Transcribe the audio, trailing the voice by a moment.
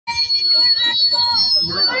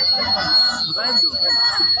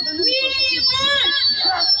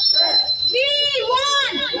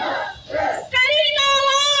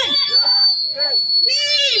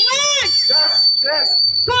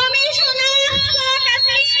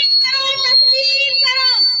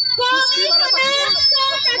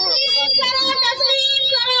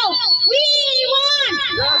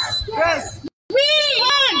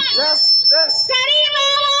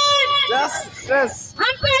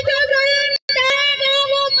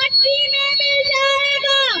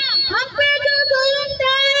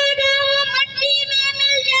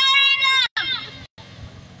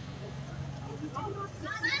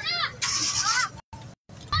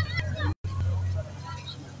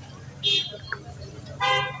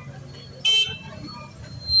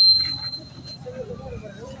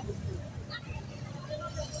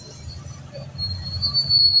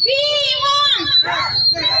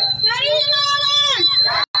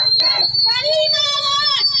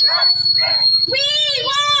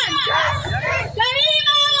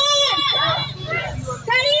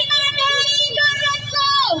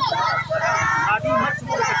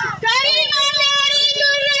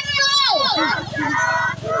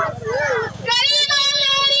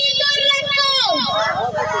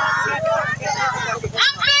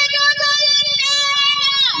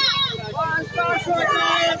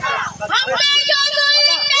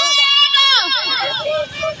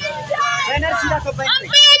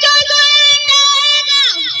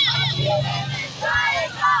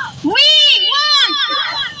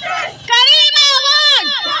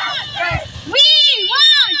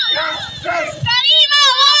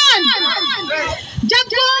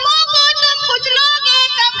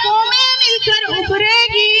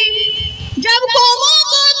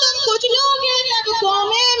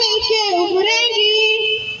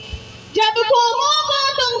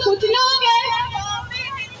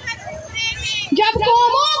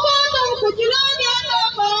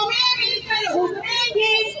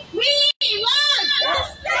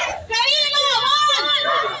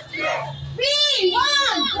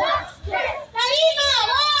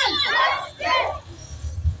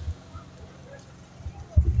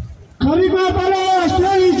करीमा Bloch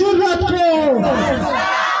तेरी जुर्रत को,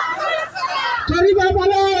 करीमा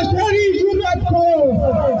Bloch तेरी जुर्रत को,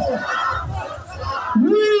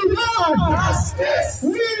 we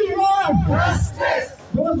want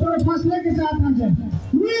दोस्तों फैसले के साथ हम जाएं,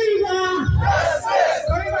 we want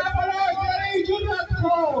करीमा बलोच तेरी जुर्रत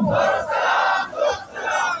को,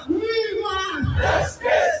 we want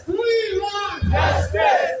justice.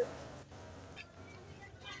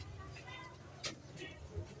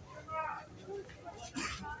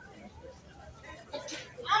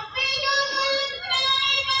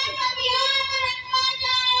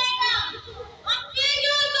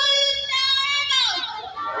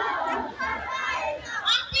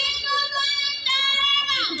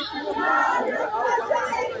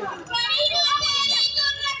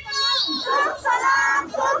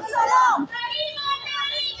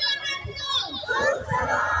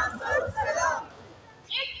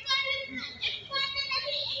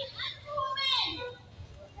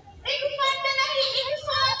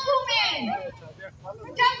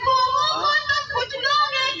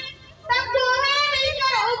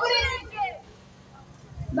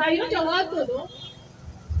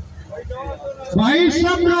 भाई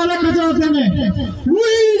सब नारे खजाते में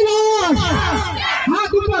we want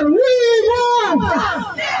हाथ ऊपर we want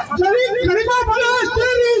करीमा बलोच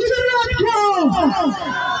तेरी जुर्रत को,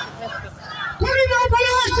 करीमा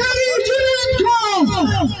बलोच तेरी जुर्रत को,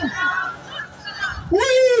 we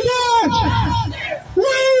want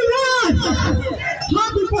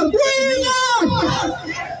हाथ ऊपर we want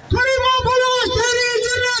करीमा बलोच तेरी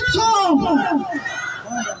जुर्रत को।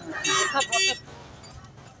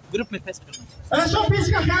 ग्रुप में फेस करना SOPs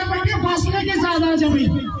का ख्याल रखें, फासले के साथ आ जाए।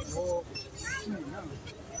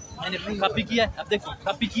 मैंने कॉपी किया है, अब देखो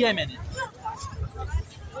कॉपी किया है मैंने।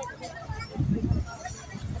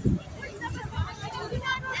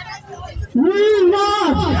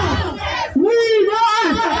 We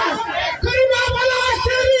want करीमा बलोच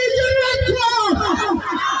तेरी जुर्रत को,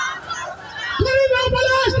 करीमा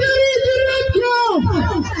बलोच तेरी जुर्रत को।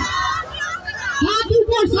 हाथ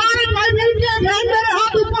ऊपर सारे भाई मिलके बहन मेरे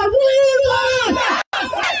हाथ ऊपर we want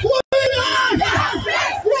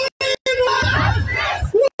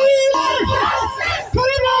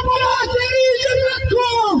करीमा बलोच तेरी जुर्रत को।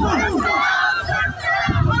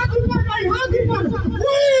 हाथ ऊपर भाई हाथ ऊपर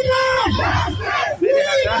we want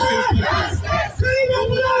करीमा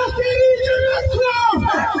बलोच तेरी जुर्रत को।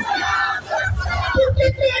 तुम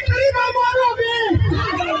कितने करीमा मारोगे,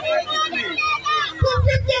 तुम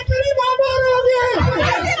कितने करीमा मारोगे।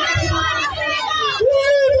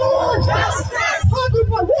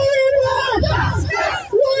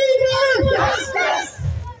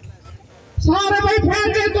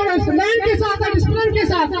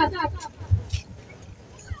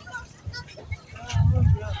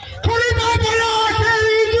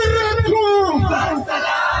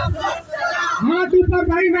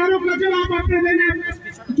 परिवारों का जवाब आपने देना है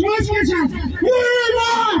जोश के साथ।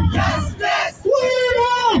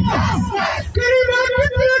 करीमा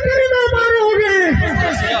कितने करीमा मारोगे?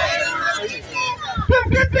 तुम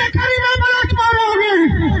कितने करीमा बलोच मारोगे?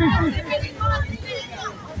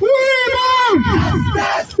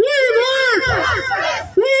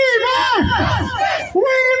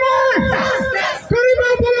 करीमा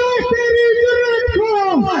बलोच तेरी जुर्रत को,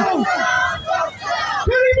 करीमा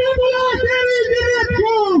बलोच तेरी जुर्रत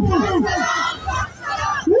को,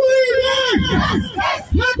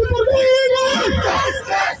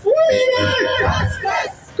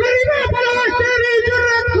 करीमा बलोच तेरी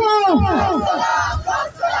जुर्रत को,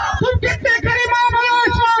 तुम कितने करीमा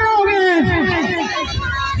बलोच मारोगे?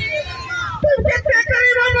 तुम कितने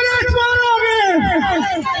करीमा बलोच मारोगे?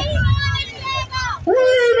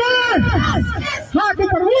 हाथ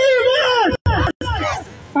ऊपर।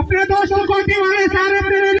 अपने दोस्तों को वाले सारे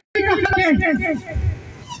तेरे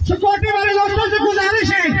सिक्योरिटी वाले दोस्तों से गुजारिश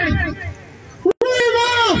है,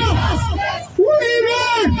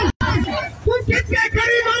 तुम कितने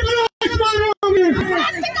करीमा बलोच मारोगे?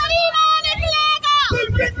 तुम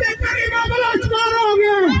कितने करीमा बलोच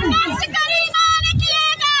मारोगे?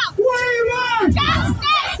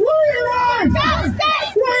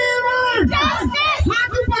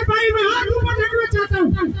 हाथ ऊपर भाई, मैं हाथ ऊपर देखना चाहता हूँ।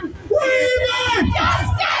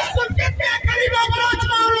 तुम कितने करीमा बलोच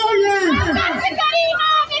मारोगे?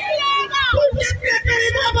 तुम कितने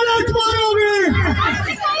करीमा बलोच मारोगे?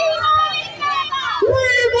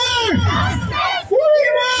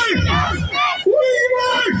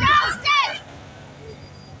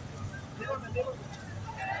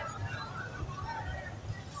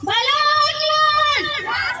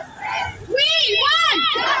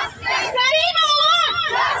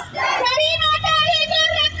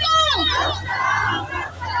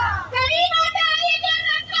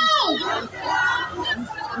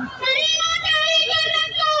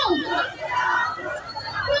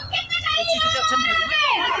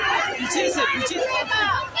 पीछे से पीछे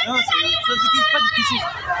पीछे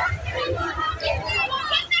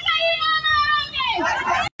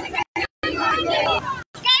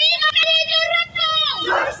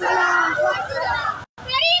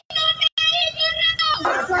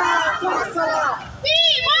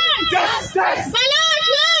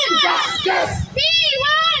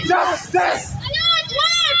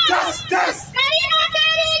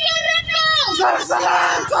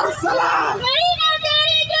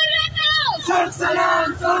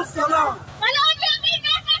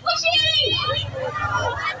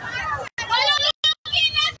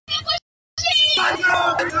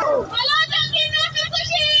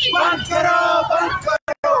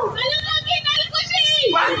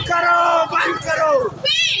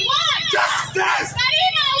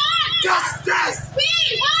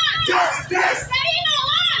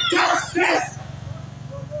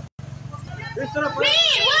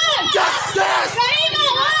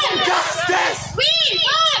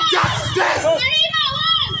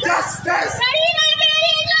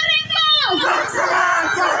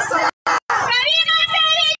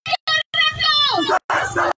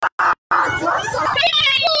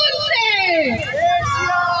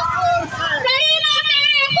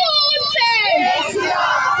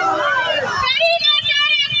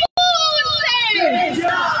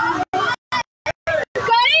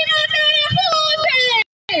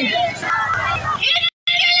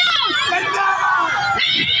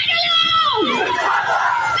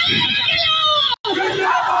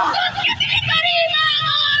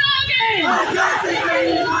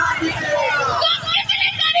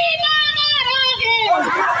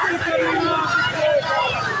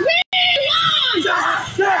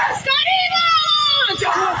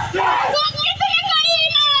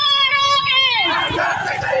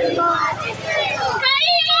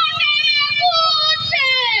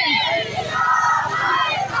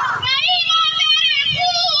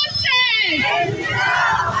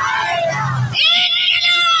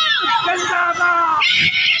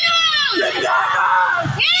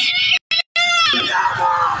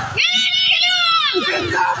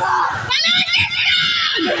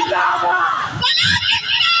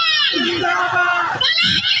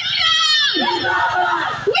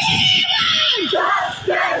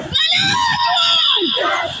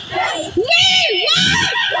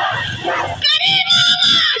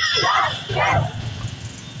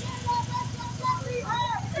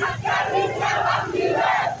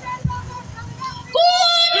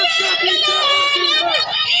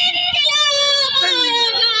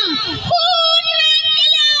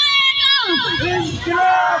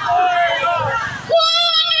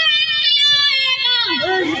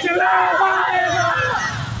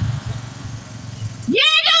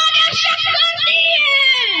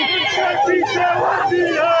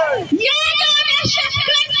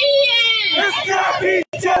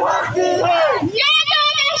पीछे होती है, ये जो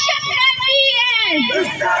दहशत गर्दी है,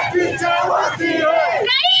 इसके पीछे होती है,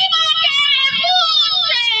 करीमा तेरे खून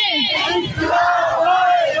से इंकलाब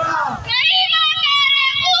होएगा, करीमा तेरे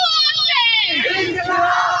खून से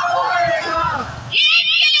इंकलाब होएगा,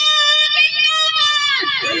 इंकलाब जिंदाबाद,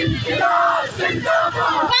 इंकलाब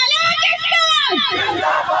जिंदाबाद, बलोचिस्तान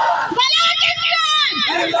जिंदाबाद, बलोचिस्तान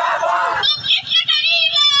जिंदाबाद, तुम कितने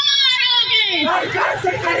करीमा मारोगे, हर घर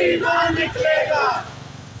से करीमा निकलेगा,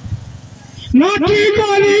 लाठी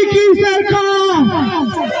गोली की सरकार,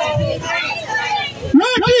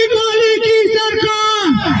 लाठी गोली की सरकार,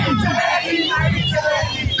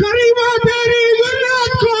 करीमा तेरी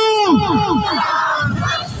जुर्रत को,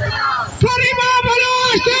 करीमा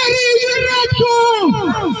बलोच तेरी जुर्रत को,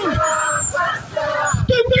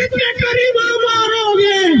 तुम कितने करीमा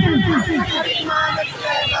मारोगे,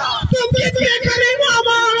 तुम कितने करीमा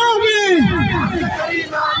मारोगे,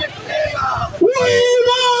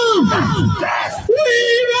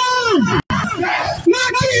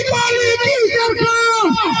 लाठी गोली की सरकार,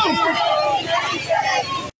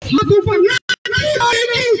 हाथ ऊपर, लाठी गोली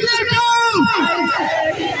की सरकार,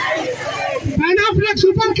 पहना फ्लेक्स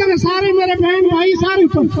ऊपर करे सारे मेरे बहन भाई सारे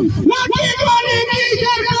ऊपर, लाठी गोली की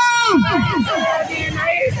सरकार,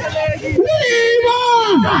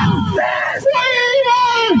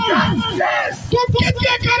 तुम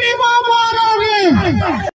कितने करीमा मारोगे,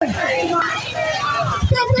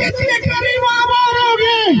 तुम कितने करीमा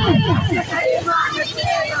मारोगे,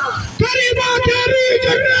 करीमा तेरी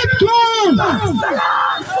जुर्रत को,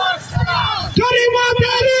 करीमा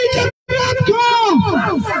तेरी जुर्रत को,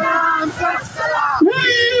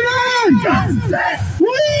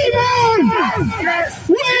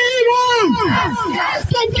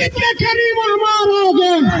 तुम कितने करीमा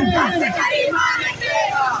मारोगे,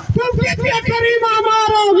 तुम कितने करीमा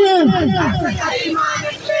मारोगे,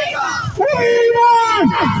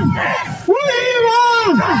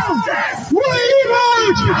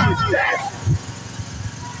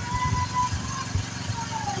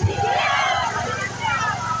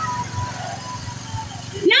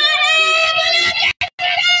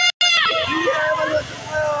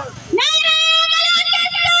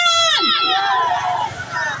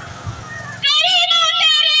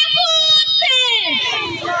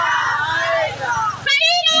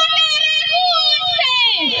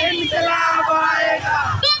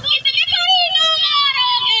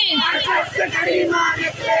 करीमा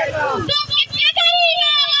निकलेगा, तुम कितने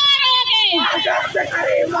करीमा मारोगे, जब से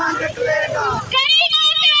करीमा निकलेगा, करीमा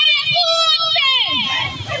तेरे खून से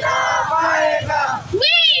इंकलाब आएगा,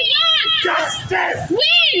 we want justice,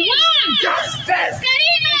 we want justice,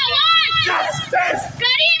 Karima want justice,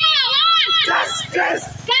 Karima want justice,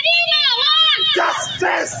 Karima want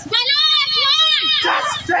justice, Bloch want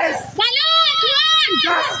justice, Bloch want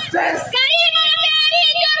justice, करीमा तेरी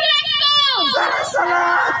जुर्रत को,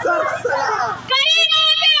 सलाम, सलाम, करीमा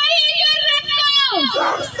तेरी जुर्रत को,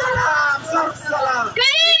 सलाम, सलाम,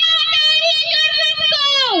 करीमा तेरी जुर्रत को,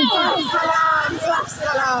 सलाम,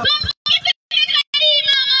 सलाम, तुम कितने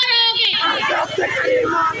करीमा मारोगे, जब से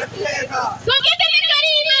करीमा निकलेगा, तुम कितने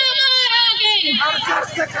करीमा मारोगे, हर घर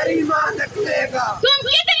से करीमा निकलेगा, तुम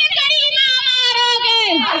कितने करीमा मारोगे,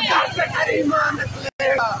 हर घर से करीमा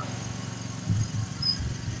निकलेगा,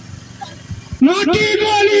 लाठी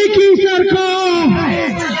गोली की सरकार, नहीं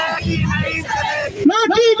चलेगी, नहीं चलेगी,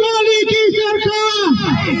 लाठी गोली की सरकार,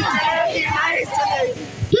 नहीं चलेगी, नहीं चलेगी,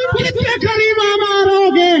 तुम कितने करीमा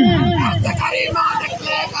मारोगे, घर से करीमा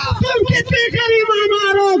निकलेगा, तुम कितने करीमा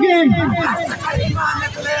मारोगे, घर से करीमा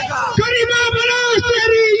निकलेगा, करीमा बलोच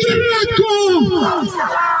तेरी जुर्रत को,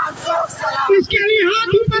 सलाम, सलाम, इसके लिए हाथ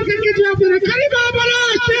ऊपर करके जवाब देना, करीमा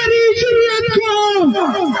बलोच तेरी जुर्रत को,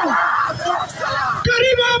 सलाम,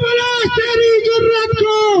 करीमा बलोच तेरी जुर्रत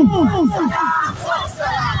को,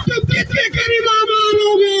 तुम कितने करीमा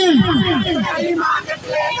मारोगे, करीमा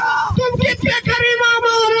निकलेगा, तुम कितने करीमा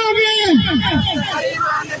मारोगे,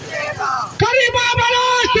 करीमा निकलेगा, करीमा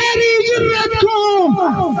बलोच तेरी जुर्रत को,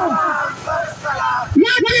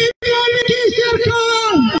 लाठी गोली की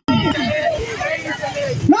सरकार,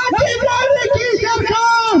 लाठी गोली की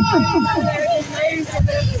सरकार,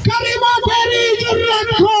 करीमा तेरी जुर्रत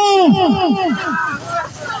को,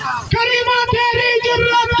 करीमा तेरी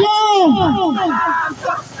जुर्रत को,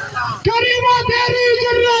 करीमा तेरी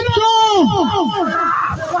जुर्रत को,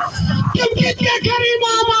 तुम कितने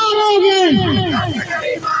करीमा मारोगे,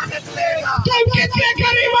 करीमा निकलेगा, तुम कितने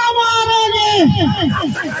करीमा मारोगे,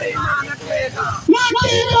 करीमा निकलेगा,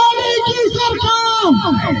 लाठी गोली की सरकार,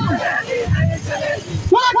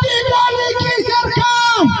 लाठी गोली की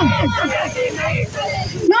सरकार,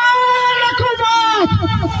 नारे हुकूमत,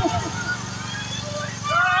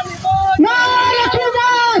 नारे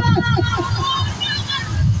हुकूमत,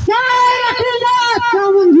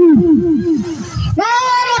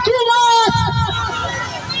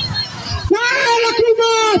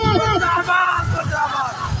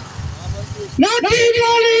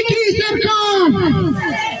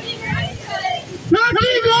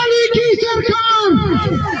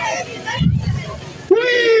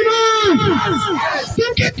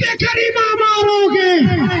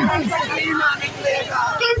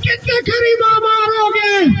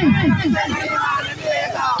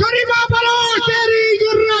 करीमा बलोच तेरी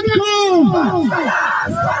जुर्रत को,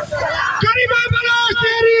 करीमा बलोच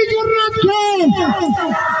तेरी जुर्रत को।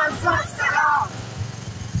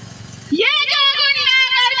 ये जो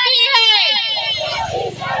गुंडागर्दी है,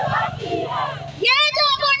 ये जो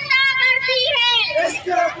गुंडागर्दी है,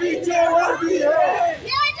 इसके पीछे वर्दी है,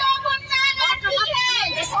 ये जो गुंडागर्दी है,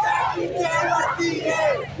 इसके पीछे वर्दी है,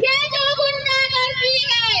 ये जो गुंडागर्दी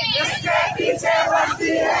है, इसके पीछे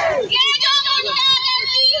वर्दी है, ये जो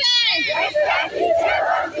गुंडागर्दी है, इसके पीछे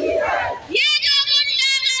वर्दी है, ये जो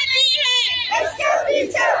गुंडागर्दी है, इसके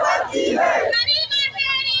पीछे वर्दी है। करीमा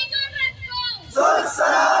तेरी जुर्रत को, जोर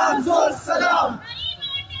सलाम, जोर सलाम,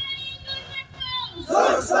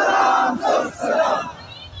 जोर सलाम, जोर सलाम,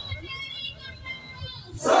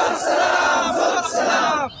 जोर सलाम, जोर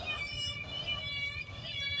सलाम।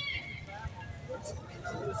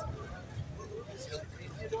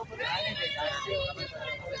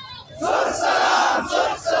 जोर सलाम,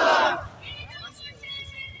 जोर सलाम।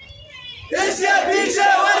 इसके पीछे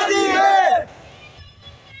वर्दी है,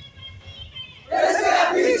 इसके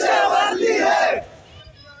पीछे वर्दी है,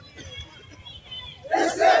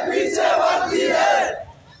 इसके पीछे वर्दी है।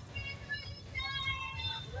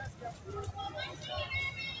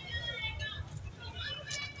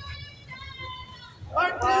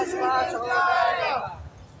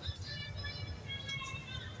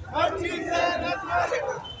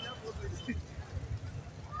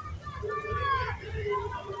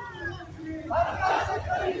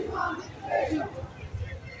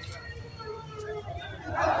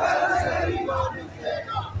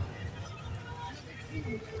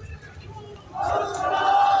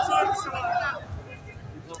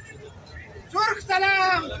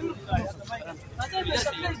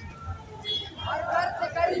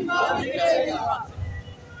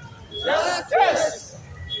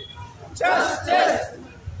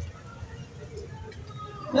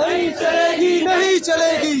 नहीं चलेगी, नहीं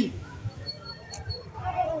चलेगी,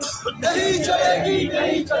 नहीं चलेगी,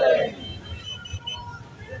 नहीं चलेगी।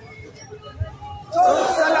 जोर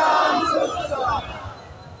सलाम, जोर सलाम,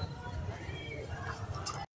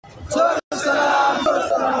 जोर सलाम, जोर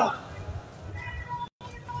सलाम।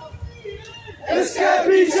 इसके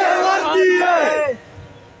पीछे वर्दी है,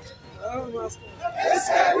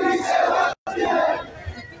 इसके पीछे वर्दी है।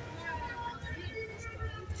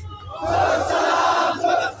 जोर सलाम,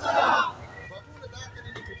 जोर सलाम,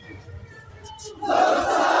 जोर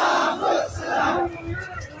सलाम, जोर सलाम।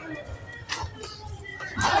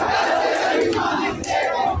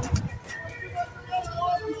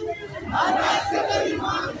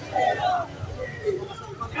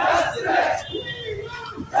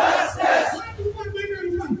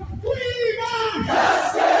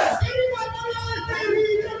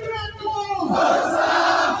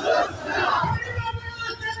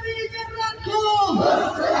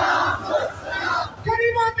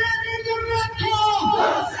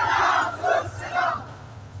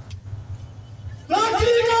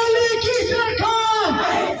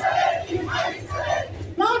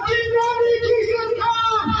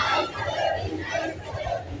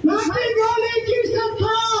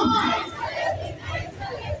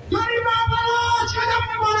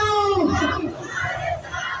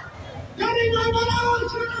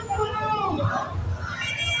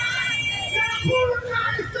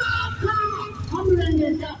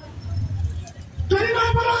 करीमा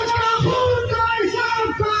बलोच का खून का हिसाब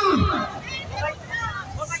का,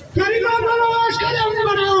 करीमा बलोच कदम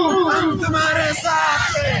बढ़ाओ, हम तुम्हारे साथ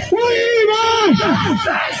हैं। वही बात,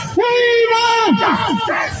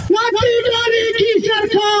 लाठी गाली की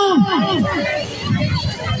सरकार,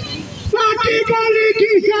 लाठी गाली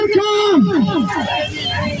की सरकार।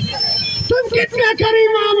 तुम कितने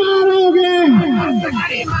करीमा मारोगे,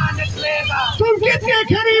 तुम कितने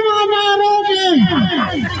करीमा मारोगे।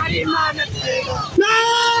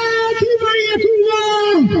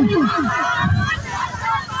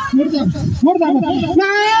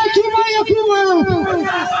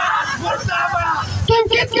 तुम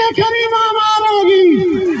कितने करीमा मारोगी।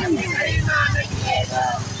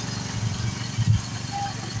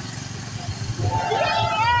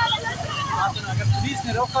 पुलिस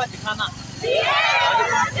ने रोका दिखाना।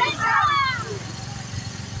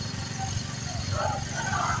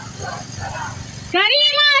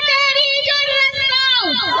 करीमा तेरी जुर्रत को,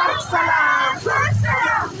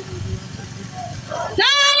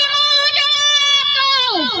 जालिमों जवाब दो,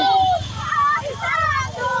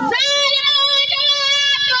 जालिमों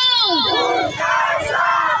जवाब दो,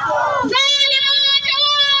 जालिमों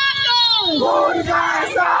जवाब दो।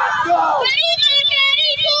 करीमा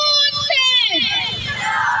तेरी खून से,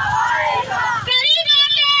 करीमा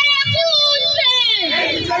तेरी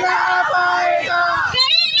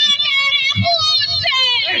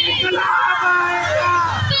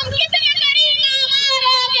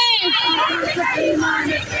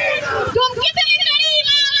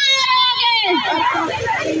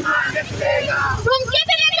तुम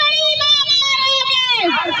कितने करीमा मारोगे?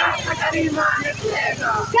 करीमा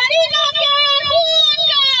के खून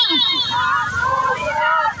का,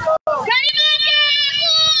 करीमा के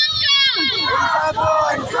खून का।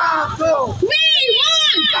 We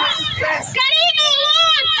want Karima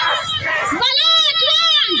wants Baloch wants.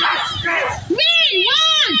 We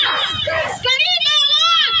want Karima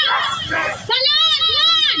wants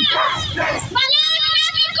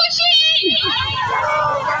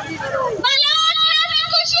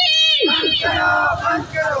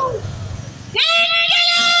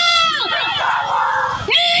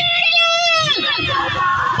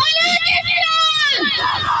Baloch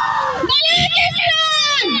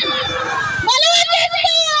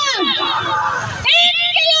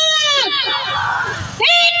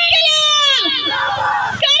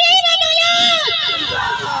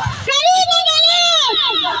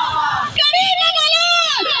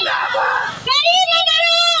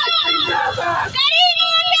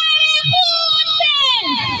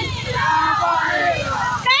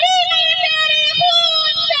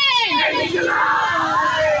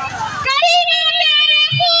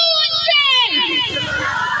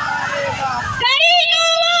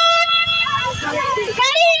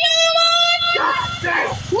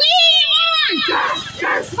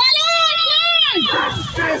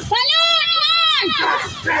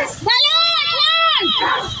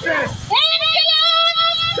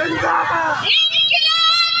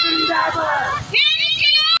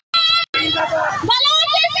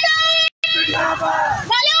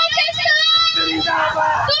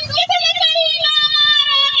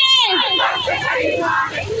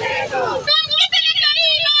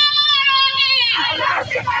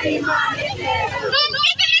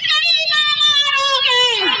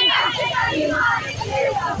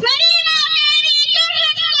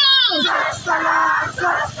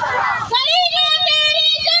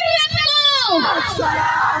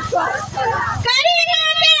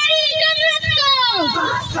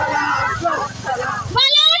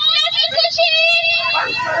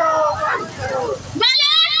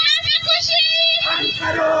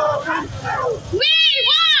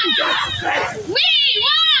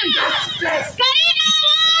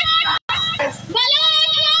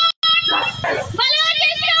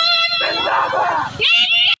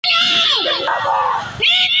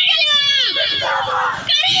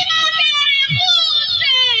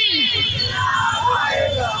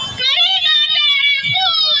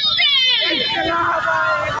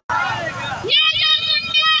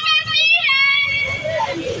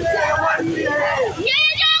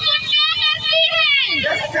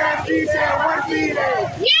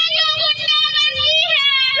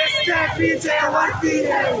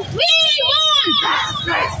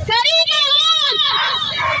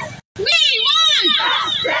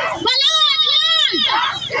wants.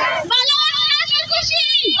 Baloch nasıl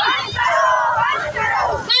kuşi?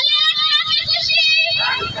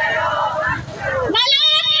 Baloch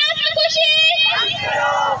nasıl kuşi?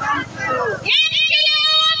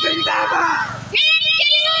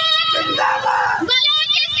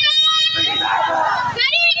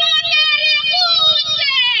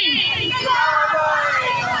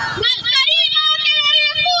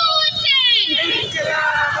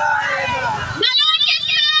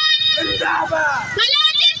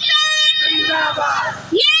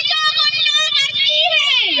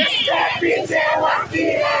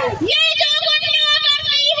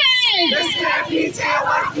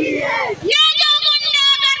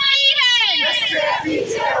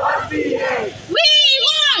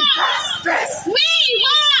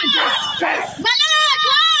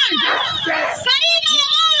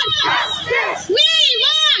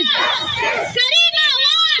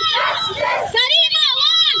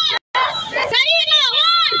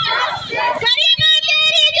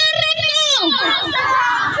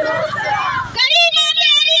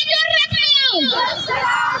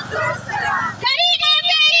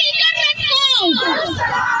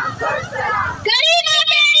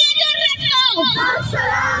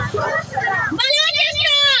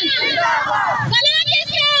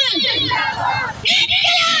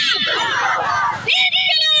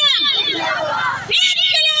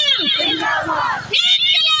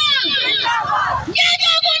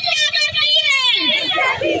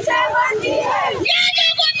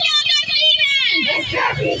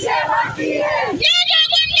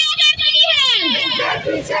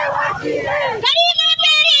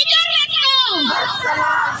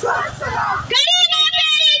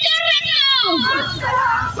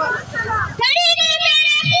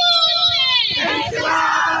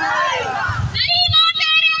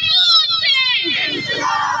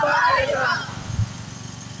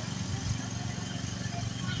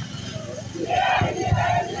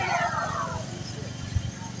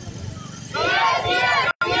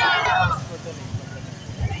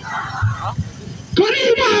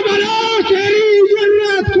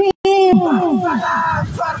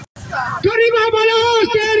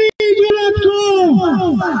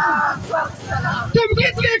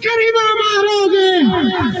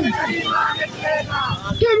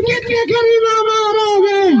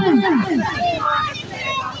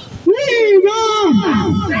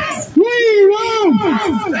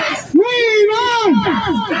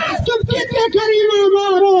 तुम कितने करीमा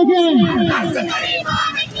मारोगे?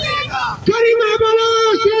 करीमा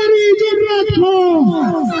बलोच तेरी जुर्रत को,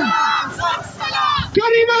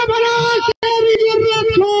 करीमा बलोच तेरी जुर्रत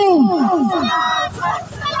को,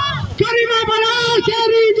 करीमा बलोच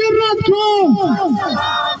तेरी जुर्रत को,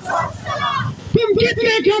 तुम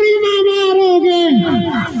कितने करीमा मारोगे?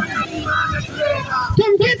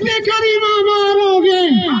 तुम कितने करीमा मारोगे?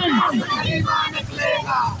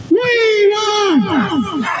 We want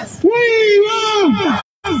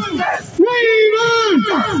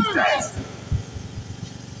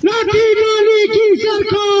लाठी डोली की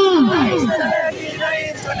सरकार,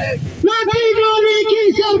 लाठी डोली की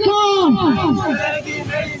सरकार।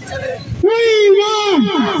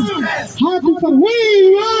 हाथ ऊपर।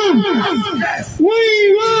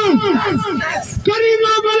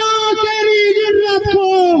 करीमा बलोच तेरी जुर्रत को,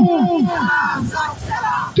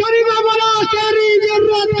 करीमा बलोच तेरी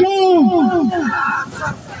जुर्रत को,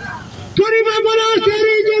 करीमा बलोच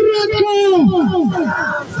तेरी जुर्रत को,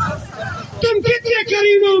 तुम कितने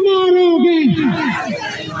करीमा मारोगे?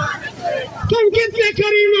 तुम कितने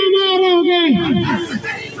करीमा मारोगे?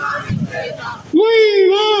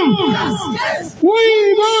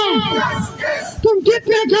 तुम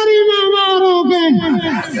कितने करीमा मारोगे?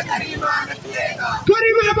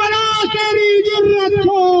 करीमा बलोच तेरी जुर्रत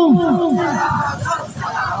को,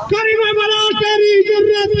 करीमा बलोच तेरी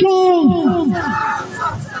जुर्रत को,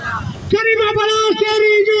 करीमा बलोच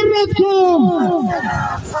तेरी जुर्रत को,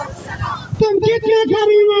 तुम कितने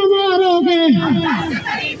करीमा मारोगे?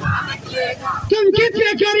 तुम कितने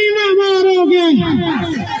करीमा मारोगे?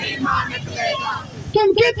 तुम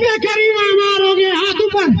कितने करीमा मारोगे? हाथ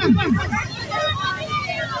ऊपर।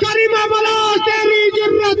 करीमा बलोच तेरी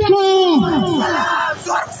जुर्रत को,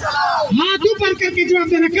 हाथ ऊपर करके जवाब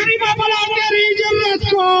देना। करीमा बलोच तेरी जुर्रत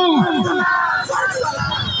को,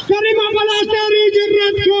 करीमा बलोच तेरी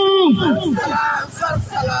जुर्रत को,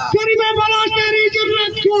 करीमा बलोच तेरी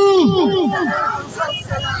जुर्रत को,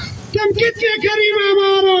 तुम कितने करीमा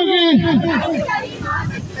मारोगे?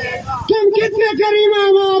 तुम कितने करीमा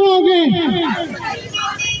मारोगे?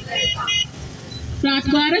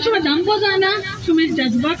 रातवारा شما دم بزنه شما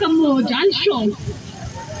جذبه کمو جل شو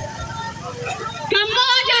کمو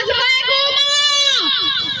جذبه گوما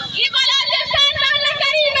ای بلندستان من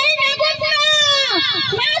کریمه نگونا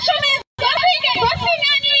من شما بسی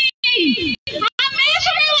نانی همه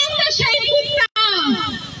شما واسه شهید بودتا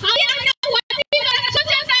آیا انا وقتی برد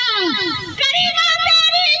سجدا کریمه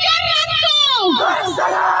تیری جرت کو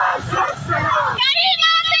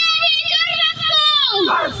کریمه تیری جرت کو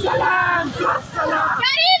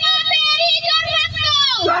करीमा तेरी जुर्रत को,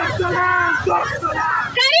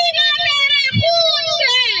 करीमा तेरे खून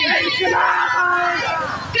से,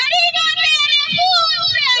 करीमा तेरे खून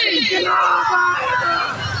से,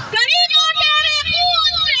 करीमा तेरे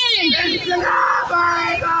खून से,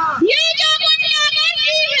 ये जो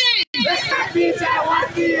गुंडागर्दी है,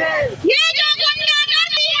 ये जो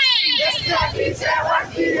गुंडागर्दी है,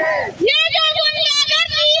 ये जो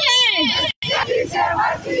गुंडागर्दी है,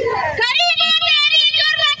 करीमा तेरी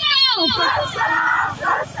जुर्रत को, बलोचिस्तान,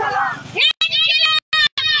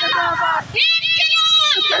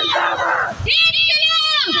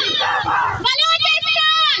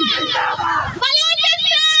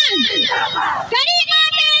 बलोचिस्तान, करीमा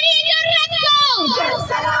तेरी जुर्रत को,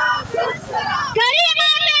 करीमा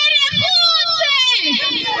तेरे खून से,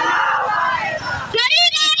 करीमा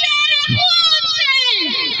तेरे खून से,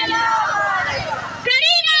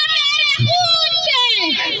 करीमा तेरे खून से,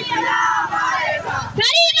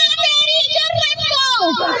 करीमा तेरी जुर्रत को,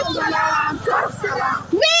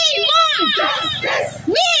 we want justice,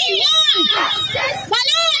 we want justice,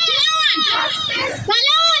 Baloch want justice,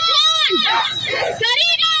 Baloch want justice,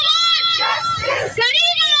 Karima want justice,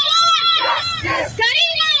 Karima want justice,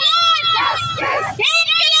 Karima want justice,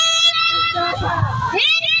 इनकलाब,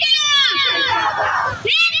 इनकलाब,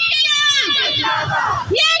 इनकलाब,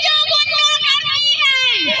 ये जो गुंडागर्दी है,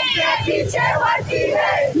 इसके पीछे वर्दी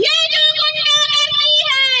है, ये जो गुंडागर्दी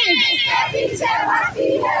है, इसके पीछे वर्दी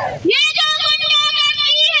है, ये जो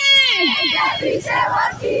गुंडागर्दी है, इसके पीछे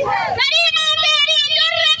वर्दी है, करीमा तेरी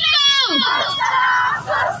जुर्रत को,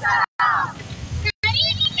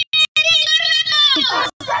 करीमा तेरी जुर्रत को,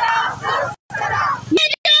 ये जो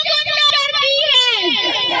गुंडागर्दी है,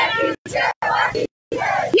 इसके पीछे वर्दी है,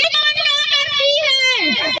 ये जो गुंडागर्दी है,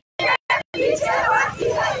 इसके पीछे वर्दी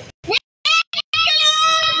है,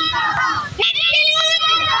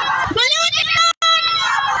 Balochistan,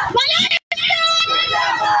 Balochistan,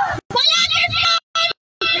 Balochistan,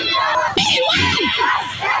 we want,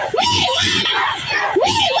 we want,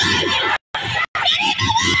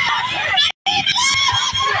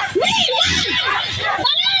 we want, we want,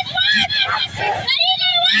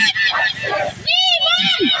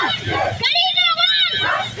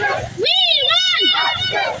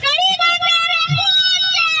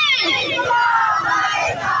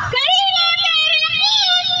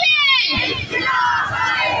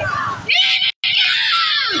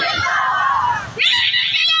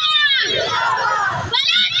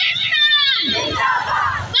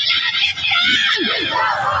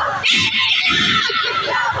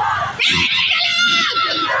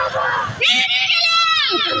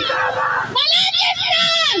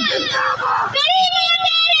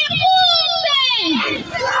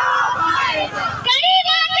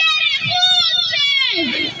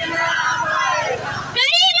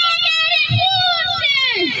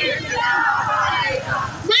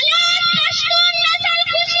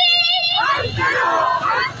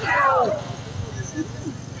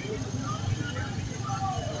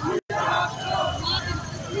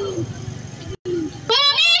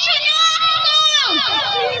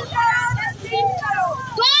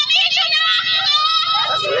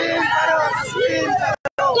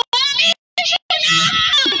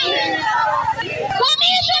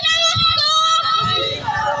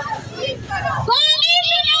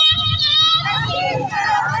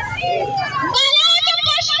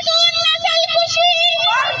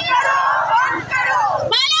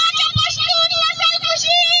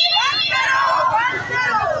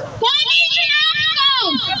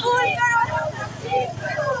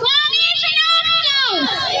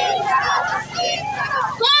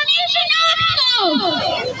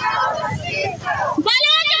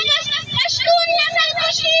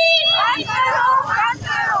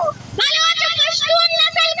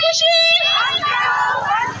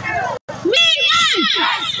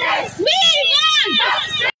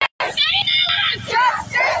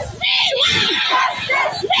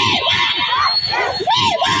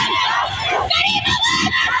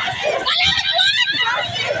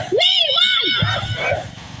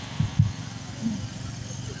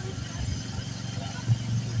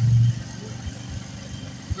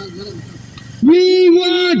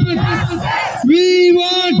 We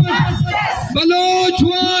want Baloch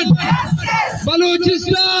want,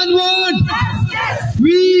 Balochistan want,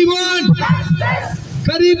 we want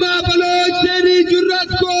Karima Baloch तेरी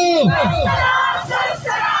जुर्रत को,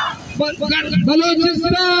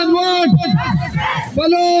 Balochistan want,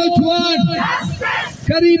 Baloch want,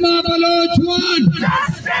 Karima Baloch want.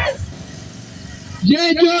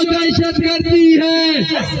 ये जो दहशतगर्दी है,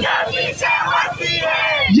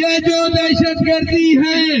 ये जो दहशतगर्दी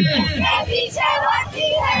है,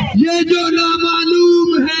 ये जो नामालूम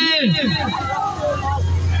है,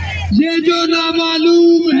 ये जो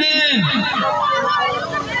नामालूम है,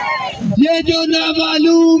 ये जो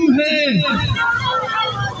नामालूम है,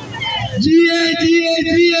 जिए जिए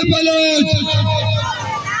जिए बलोच,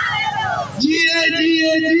 जिए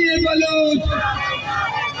जिए जिए बलोच,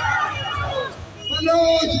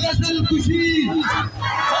 बलोच नस्ल खुशी,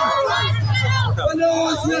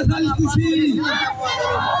 बलोच नस्ल खुशी,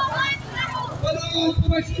 बलोच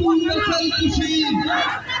पश्तून नस्ल खुशी,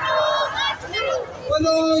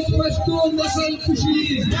 बलोच पश्तून नस्ल खुशी।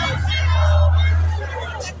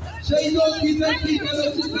 शहीदों की धरती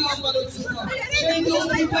बलोचिस्तान, बलोचिस्तान शहीदों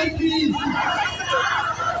की धरती,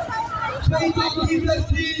 शहीदों की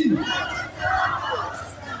धरती,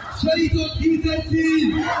 शहीदों की धरती,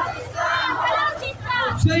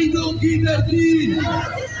 शहीदों की धरती।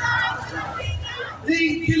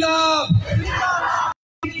 इंकिलाब,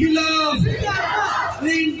 इंकिलाब,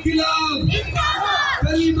 इंकिलाब।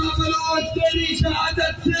 करीमा बलोच तेरी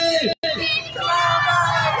शहादत से,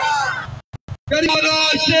 करीमा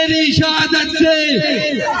बलोच तेरी शहादत से,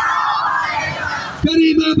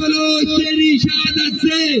 करीमा बलोच तेरी शहादत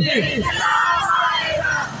से।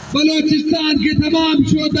 बलोचिस्तान के तमाम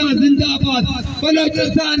शोधा जिंदाबाद,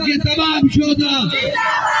 बलोचिस्तान के तमाम शोधा,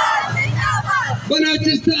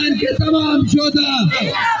 बलोचिस्तान के तमाम शोधा।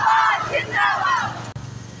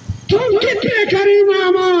 तुम कितने करीमा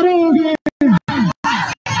मारोगे,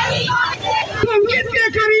 तुम कितने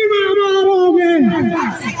करीमा मारोगे।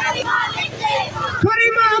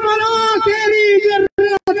 करीमा बलोच तेरी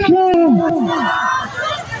जुर्रत को,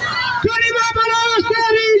 करीमा बलोच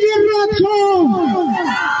तेरी जुर्रत को,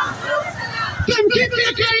 तुम कितने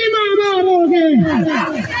करीमा मारोगे।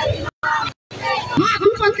 हाथ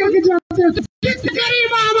ऊपर करके जाते हो, कितने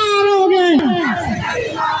करीमा मारोगे,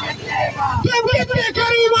 तुम कितने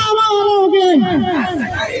करीमा मारोगे।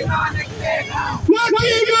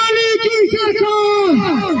 माटी गाली की सरकार,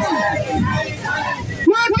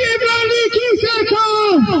 माटी गाली की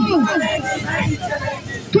सरकार।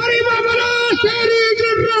 करीमा बलोच तेरी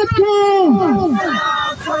जुर्रत को,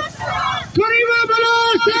 करीमा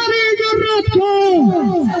बलोच तेरी जुर्रत को,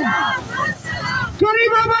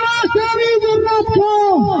 करीमा बलोच तेरी जुर्रत को,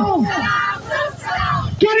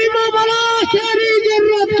 करीमा बलोच तेरी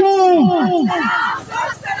जुर्रत को।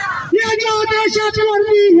 ये जो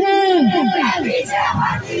दहशतगर्दी है,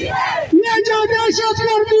 ये जो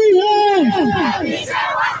दहशतगर्दी है,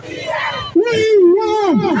 we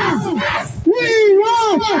want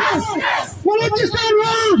Baloochistan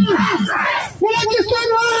want,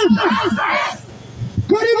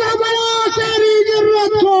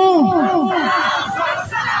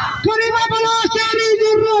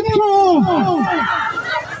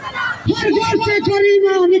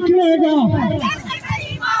 निकलेगा।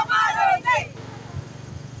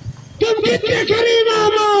 तुम कितने करीमा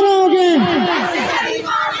मारोगे?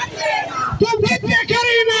 तुम कितने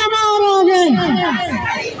करीमा मारोगे?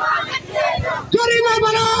 करीमा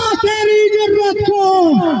बलोच तेरी जुर्रत को,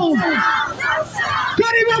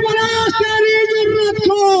 करीमा बलोच तेरी जुर्रत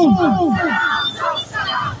को।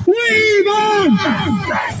 We want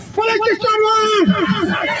Balochistan want,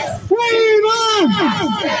 we want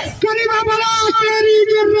Karima Bloch तेरी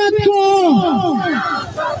जुर्रत को।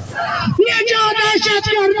 ये जो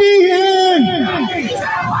दहशतगर्दी है,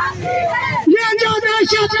 ये जो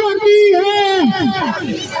दहशतगर्दी है,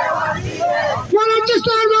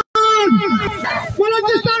 बलोचिस्तान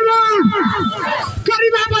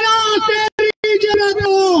करीमा बलोच तेरी जुर्रत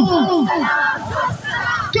को,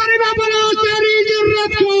 करीमा बलोच तेरी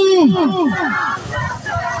जुर्रत को।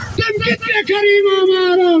 तुम कितने करीमा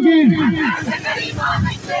मारोगे?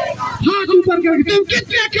 हाथ ऊपर करके तुम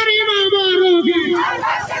कितने करीमा मारोगे?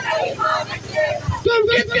 तुम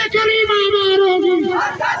कितने करीमा मारोगे?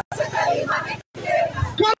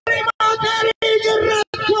 करीमा तेरी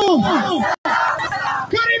जुर्रत को,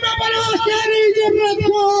 करीमा बलोच तेरी जुर्रत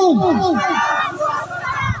को,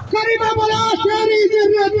 करीमा बलोच तेरी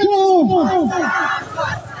जुर्रत को।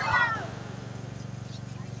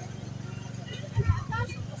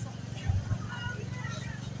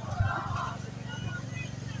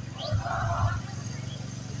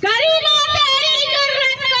 करीमा तेरी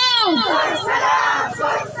जुर्रत को,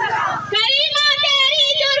 करीमा तेरी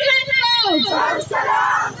जुर्रत को।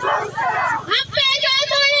 हम पे जो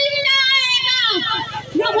जुल्म आएगा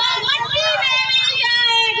वो मट्टी में मिल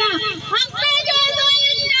जाएगा। हम पे जो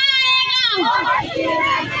जुल्म आएगा,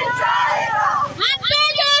 हम पे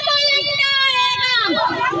जो जुल्म आएगा।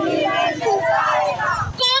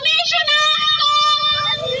 कौमी शनाख्त को,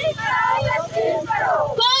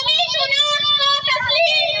 कौमी शनाख्त को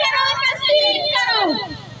तस्लीम करो, तस्लीम करो।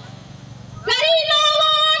 करीमा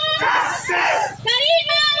want justice,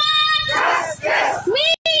 Karima want justice, we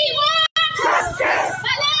want justice,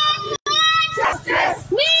 Baloch want justice,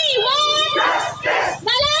 we want justice,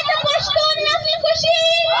 Baloch Pashtun नस्ल खुशी,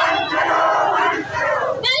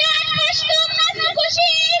 Baloch पश्तून नस्ल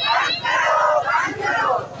खुशी,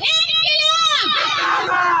 इनकिलाब,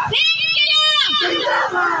 इनकिलाब।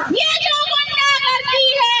 ये जो गुंडा करती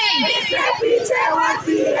है, इसके पीछे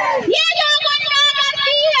होती है। ये जो गुंडा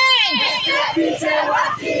करती है, इसके पीछे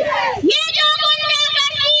होती है। ये जो गुंडा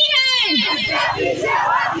करती है, इसके पीछे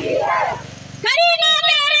होती है। करीमा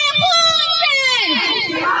तेरे खून से,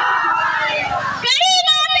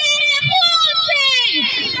 करीमा तेरे खून से।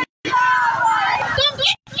 तुम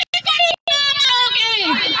कितने करीमा मारोगे?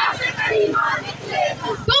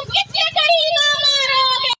 तुम कितने करीमा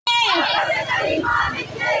मारोगे?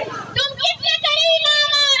 तुम कितने करीमा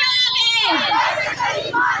मारोगे?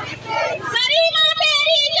 करीमा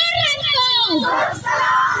तेरी जुर्रत को,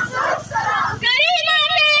 करीमा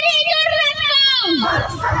तेरी जुर्रत को,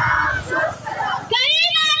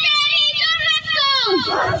 करीमा तेरी जुर्रत को।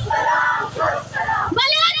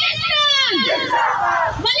 बलोचिस्तान,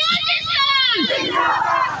 बलोचिस्तान,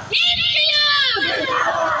 इनकिलाब,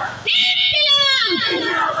 इनकिलाब,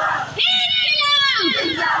 इनकिलाब।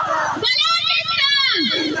 बलोचिस्तान,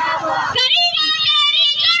 करीमा तेरी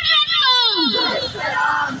जुर्रत को,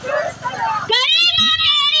 करीमा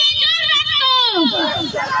तेरी जुर्रत को।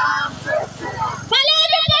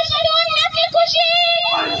 बलोच पश्तून नस्ल खुशी,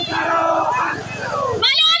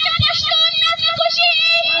 बलोच पश्तून नस्ल खुशी,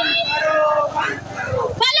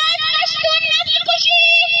 बलोच पश्तून नस्ल खुशी।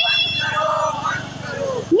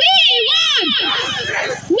 We want,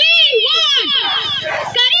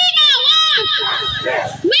 Karima want,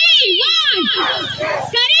 we want,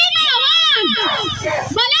 Karima want,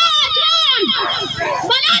 Baloch want,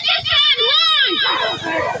 Balochistan want,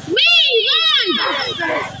 we want,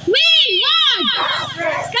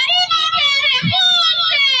 Karima तेरे खून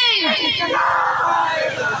से,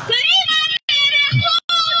 करीमा तेरे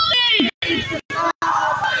खून से,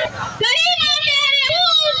 करीमा तेरे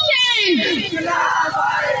खून से।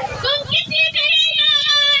 तुम कितने करीमा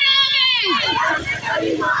मारोगे?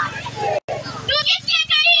 तुम कितने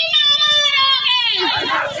करीमा मारोगे?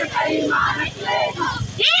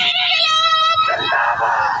 इनकिलाब,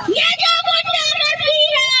 ये जो गुंडा करती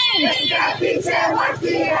है, ये जो गुंडा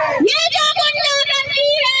करती है, ये जो गुंडा करती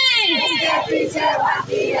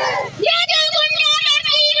है, ये जो गुंडा करती है।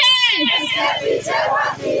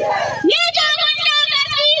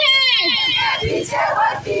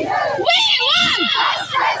 We want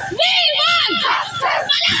justice, we want justice,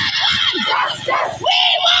 Baloch want justice, we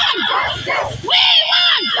want justice, we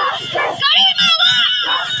want justice, Karima want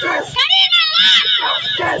justice, Karima want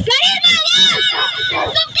justice, Karima want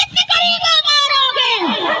justice।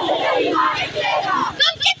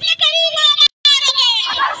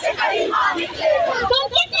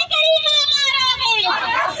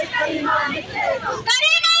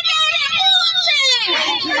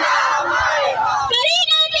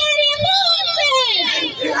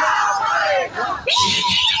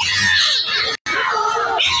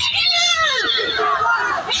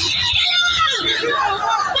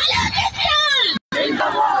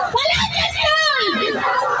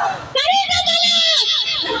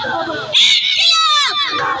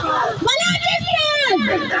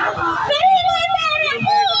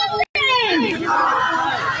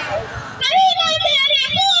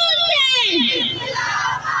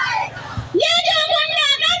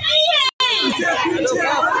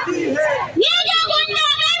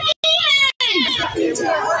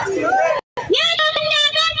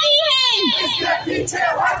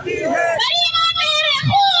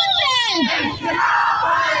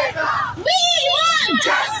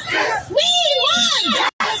 justice. We want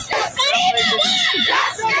justice. Karima want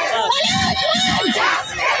justice. Baloch want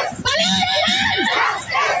justice. Baloch want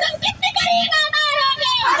justice. तुम कितने करीमा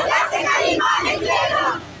मारोगे? और कैसे करीमा निकलेगा?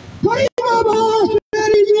 करीमा Bloch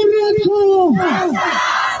तेरी जरूरत को।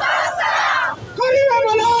 करीमा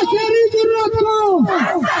Bloch तेरी जरूरत को।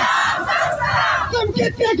 तुम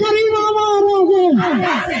कितने करीमा मारोगे?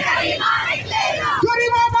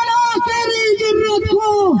 करीमा बलोच तेरी जरूरत को।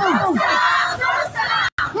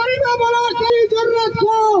 करीमा बलोच तेरी जरूरत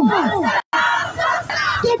को।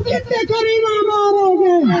 तुम कितने करीमा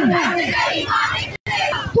मारोगे?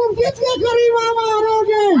 तुम कितने करीमा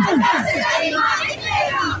मारोगे?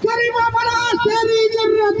 करीमा बलोच तेरी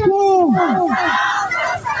जरूरत को।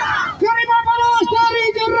 करीमा बलोच तेरी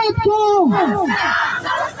जरूरत को।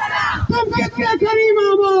 तुम कितने करीमा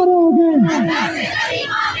मारोगे?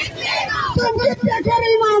 तुम कितने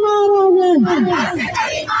करीमा मारोगे?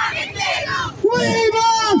 We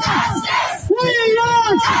want justice. We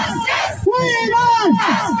want justice. We want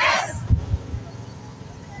justice.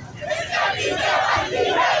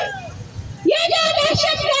 ये जो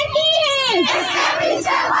दहशत करती है, इसके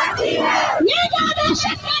पीछे होती है। ये जो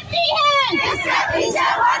दहशत करती है, इसके पीछे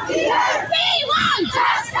होती है। We want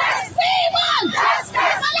justice. We want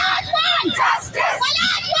justice. Baloch want justice.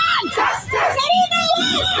 Baloch want justice. Karima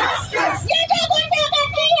want justice. ये जो गुंडा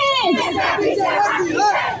करती है, इसके पीछे होती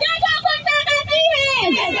है। ये जो गुंडा करती है,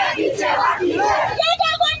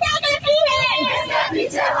 इसके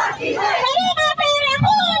पीछे होती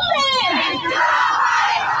है।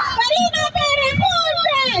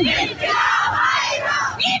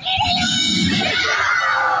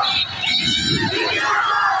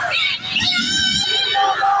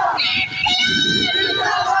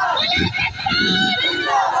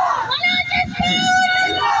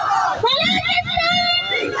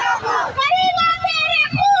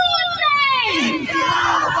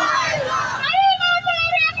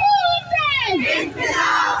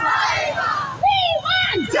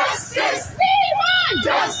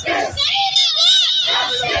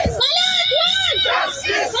 जो गुंडा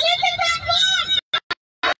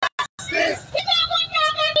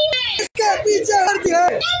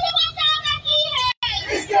करती है,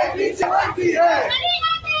 इसके पीछे होती है।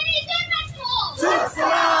 करीमा तेरे खून से,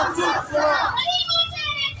 करीमा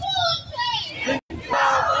तेरे खून से,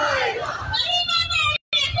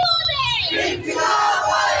 इंकलाब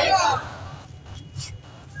आएगा,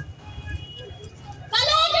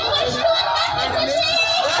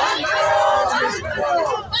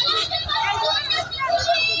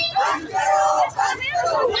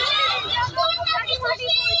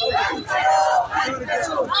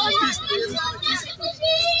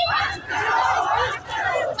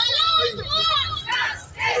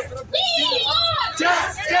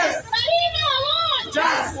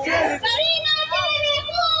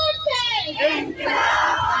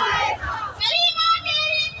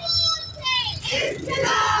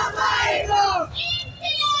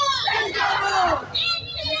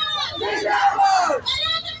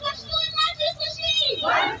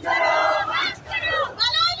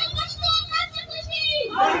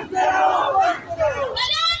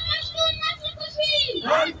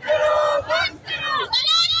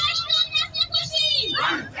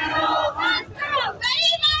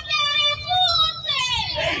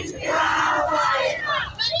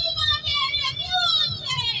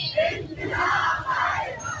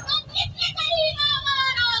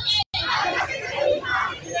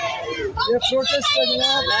 ये प्रोटेस्ट का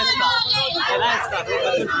जवाब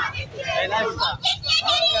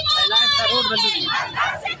रोड बंदी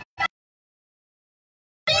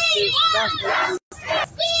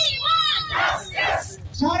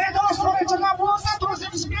सारे दोस्तों ने जगह बोलता थोड़ा सा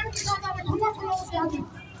डिसिप्लिन के साथ आगे खुला खुला होके आगे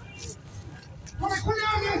थोड़ा खुले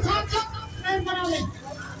आगे साथ साथ लाइन बना ले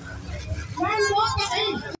लाइन बहुत नहीं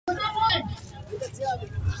जगह बोले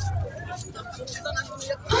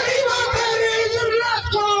करीमा तेरी जरूरत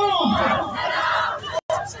को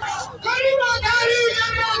करीमा तेरी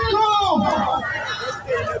जरूरत को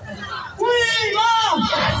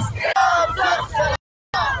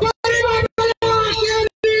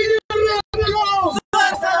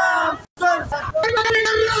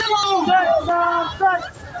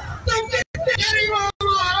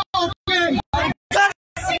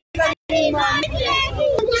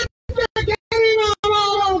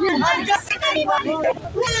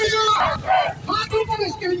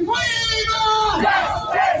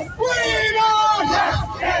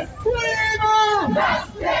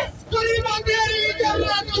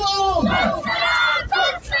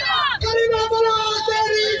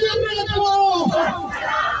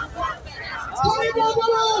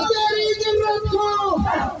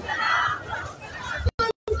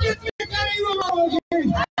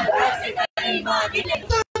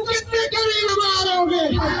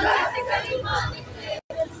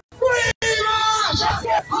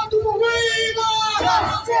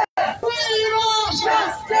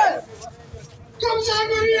कब्जा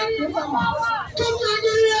करिए, कब्जा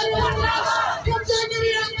करिए, कब्जा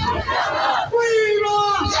करिए। We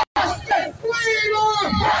lost, we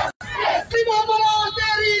lost। Karima Bloch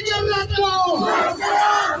तेरी जन्नत को,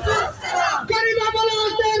 करीमा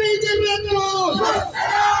बलोच तेरी जन्नत को।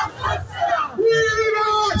 We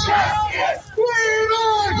lost, we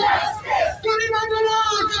lost। Karima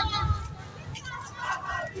Bloch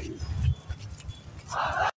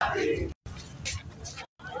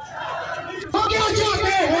हम क्या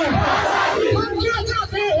चाहते हैं, हम क्या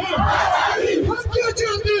चाहते हैं, हम क्या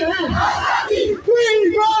चाहते हैं। We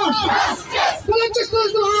lost, बलोचिस्तान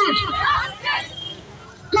को हाथ।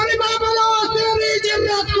 करीमा बलोच तेरी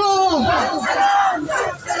जन्नत को,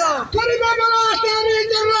 करीमा बलोच तेरी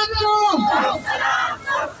जन्नत को।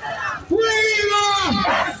 We lost,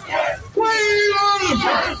 we lost।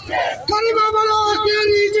 Karima Bloch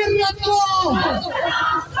तेरी जन्नत को।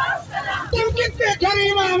 तुम कितने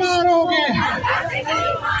करीमा मारोगे,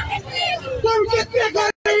 तुम कितने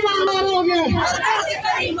करीमा मारोगे।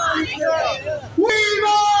 We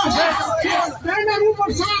lost। बैनर ऊपर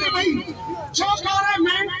सारे भाई चौकारे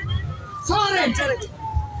में सारे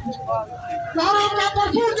नारों का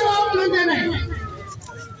भरपूर जवाब देंगे नहीं।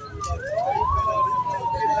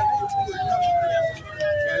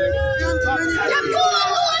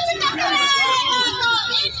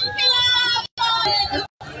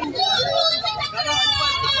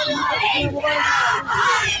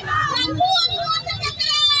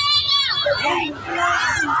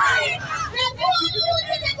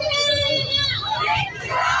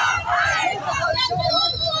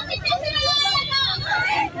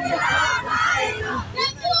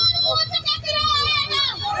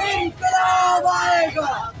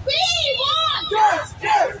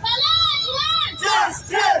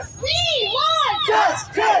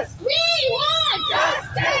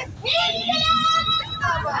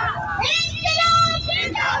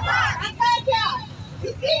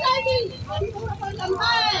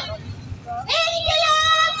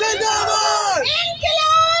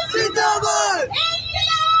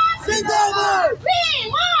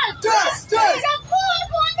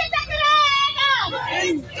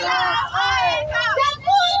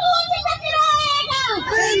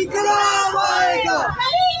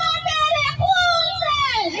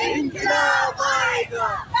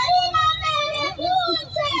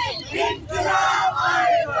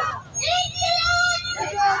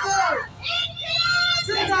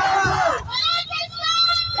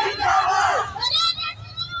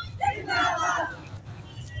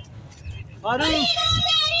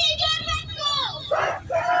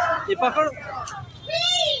 ये पकड़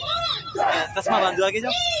चश्मा बांध दो आगे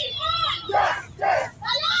जाओ।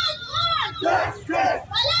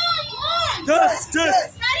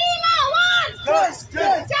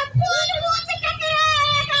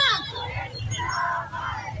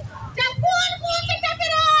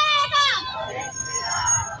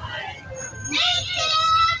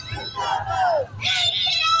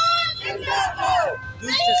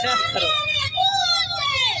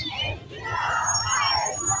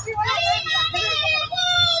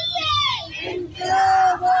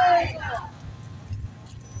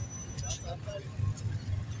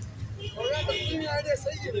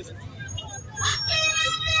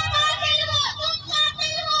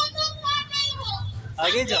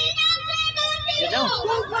 आगे जाओ, ये जाओ।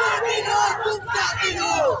 तुम कातिल हो, तुम कातिल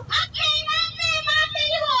हो,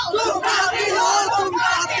 तुम कातिल हो, तुम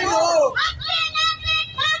कातिल हो, तुम कातिल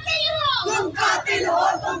हो, तुम कातिल हो,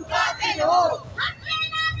 तुम कातिल हो, तुम कातिल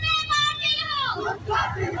हो, तुम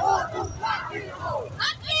कातिल हो, तुम कातिल हो।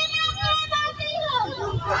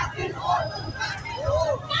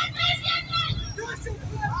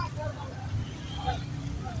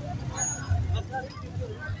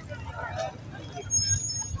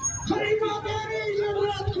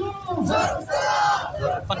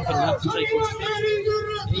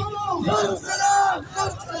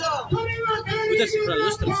 उधर से थोड़ा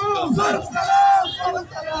उस तरफ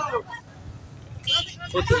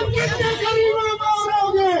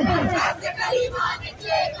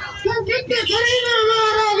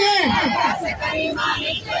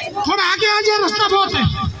थोड़ा आगे आ जाए, रास्ता बहुत है,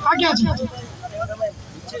 आगे आ जाए।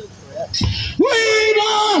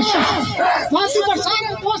 पर सारे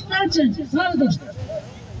दोस्त बैठ जाए, सारे दोस्त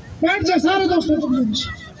बैठ जाए, सारे दोस्तों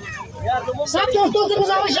सब दोस्तों से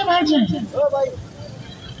गुजारिश है बैठ जाए।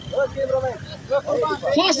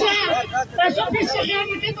 फैसला पैसों पीछे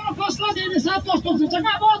की तरफ फैसला दे दे, सब दोस्तों से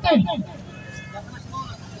जगह बहुत है।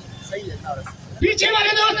 पीछे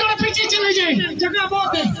वाले दोस्त थोड़ा पीछे चले जाए, जगह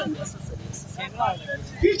बहुत है।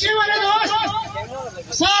 पीछे वाले दोस्त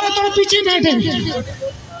सारे थोड़ा पीछे बैठे।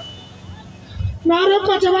 नारों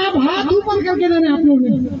का जवाब हाथ ऊपर करके देना आप लोगों ने।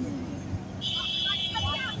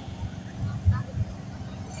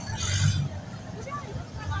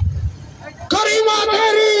 करीमा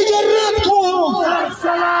तेरी जरूरत को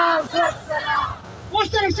उस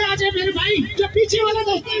तरफ से आ जाए मेरे भाई, जो पीछे वाला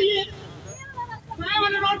दस्ता है नए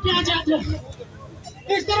वाले रोड पे आ जाए,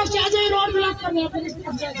 इस तरफ से आ जाए, रोड ब्लॉक कर दे, इस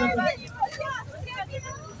तरफ से आ जाए।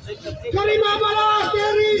 करीमा बलोच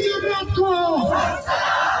तेरी जरूरत को,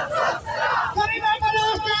 करीमा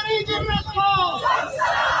बलोच तेरी जरूरत को,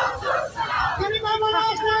 करीमा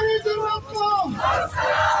बलोच तेरी जरूरत को।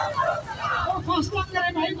 और फैसला करे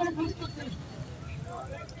भाई, मेरे फैसला करे।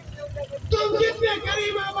 तुम कितने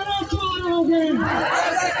करीमा बलोच मारोगे?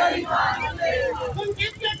 तुम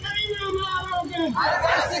कितने करीमा मारोगे?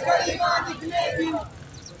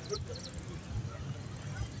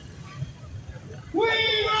 We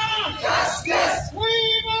want justice. We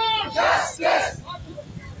want justice.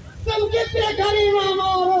 तुम कितने करीमा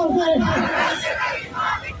मारोगे?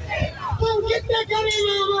 तुम कितने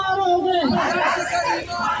करीमा मारोगे?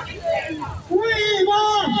 We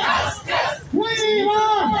want justice. We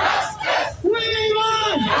want justice. We want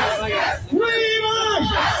justice. We want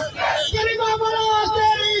justice. Karima Bloch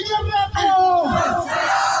तेरी जरूरत को,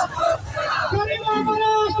 करीमा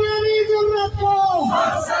बलोच तेरी जरूरत को,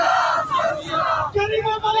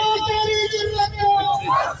 करीमा बलोच तेरी जरूरत को।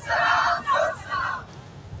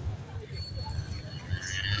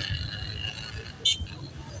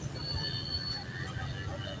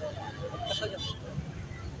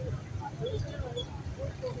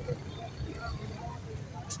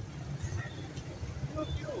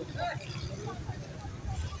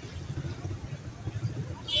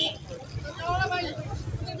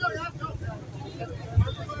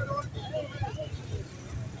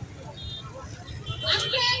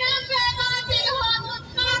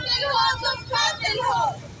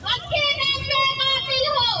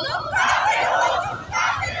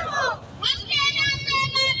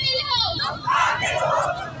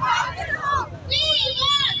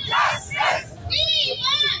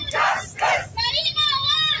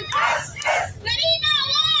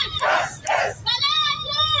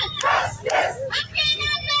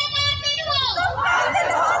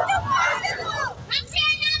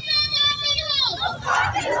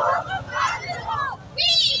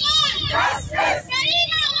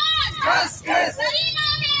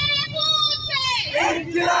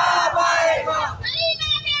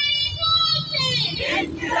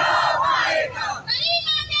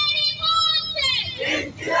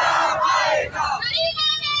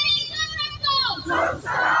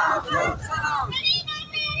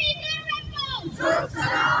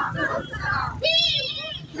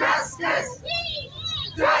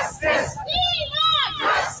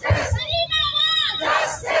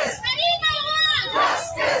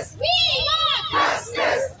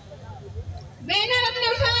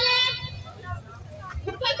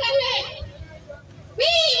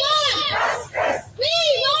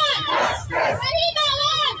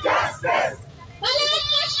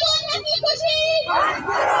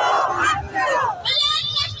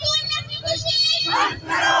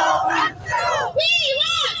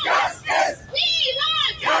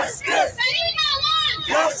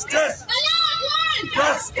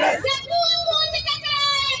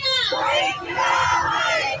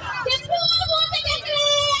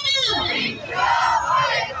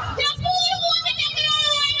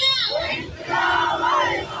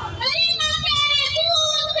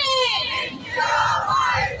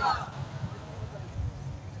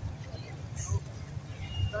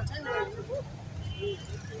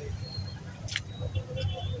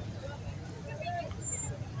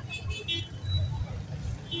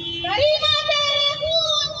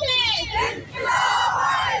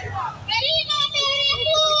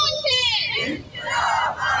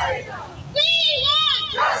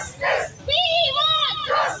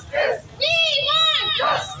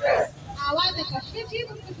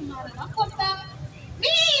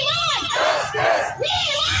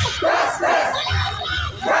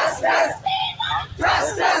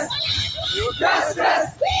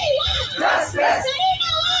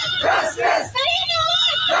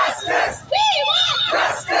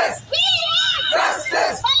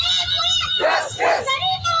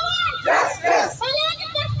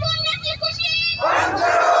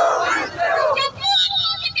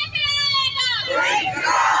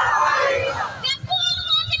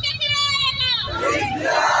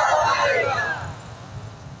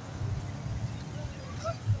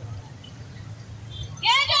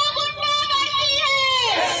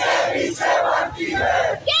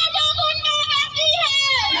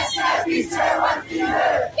 पीछे बढ़ती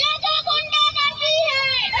है।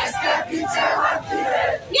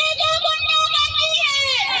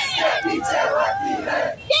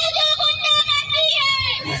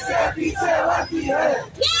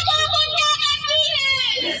 ये जो गुंडागर्दी है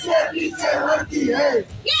इसके पीछे वर्दी है,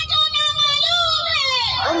 ये जो नामालूम है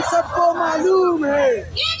हम सबको मालूम है,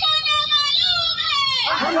 ये जो नामालूम है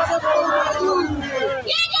हम सबको मालूम है,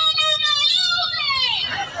 ये जो नामालूम है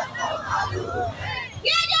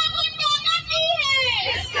ये जो गुंडागर्दी है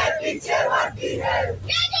इसके पीछे वर्दी है,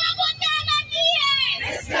 ये जो गुंडागर्दी है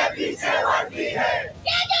इसके पीछे वर्दी है,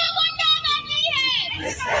 ये जो गुंडागर्दी है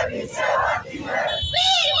इसके पीछे वर्दी है। We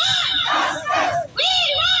want Justice, we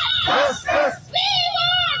want justice, we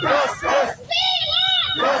want justice, we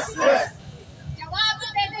want justice, जवाब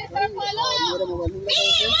दे दे सर बोलो we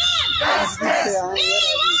want justice, we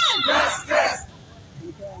want justice.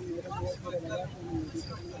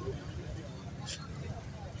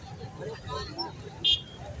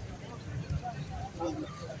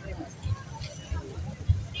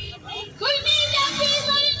 Kurmi जाति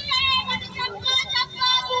जुल्म करेगा तो सबका सबका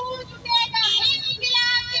बूझ उठेगा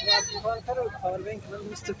इंकलाब के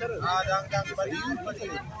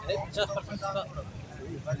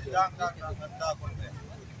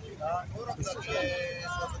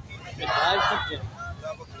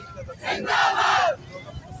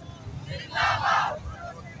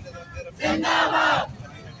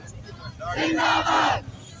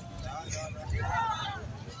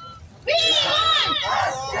We want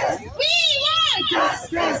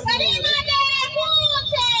करीमा तेरे खून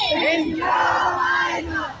से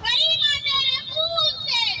करीमा तेरे खून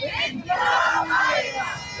से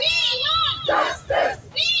We want Justice,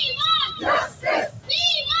 we want justice, we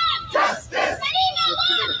want justice, Karima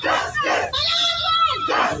want justice, Baloch want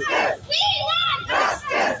justice, we want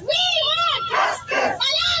justice, we want justice,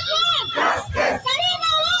 Baloch want justice,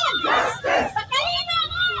 Karima want justice, Karima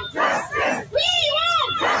want justice, we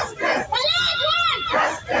want justice, Baloch want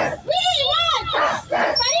justice. we want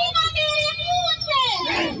करीमा तेरे खून से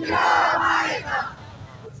इंकलाब आएगा।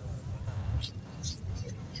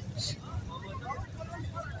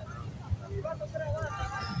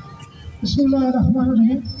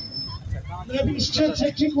 बिस्मिल्लाहिर्रहमानिर्रहीम। मैं भी state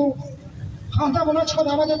secretary को Khalda Bloch को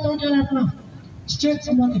दावा देता हूँ कि अपना स्टेट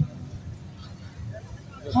संभाले।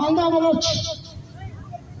 खालदा बलोच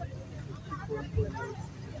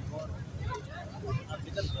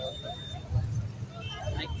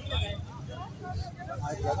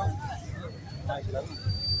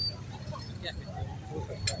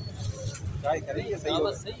ट्राई करेंगे, सही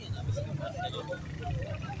आवाज सही है ना,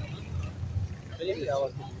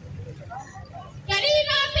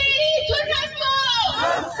 करीमा तेरी जुर्रत को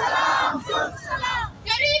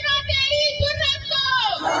करीमा तेरी जुर्रत को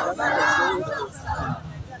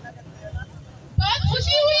बहुत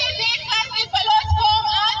खुशी हुई है देखकर कि बलोच कौम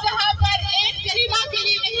आज यहाँ पर एक करीमा के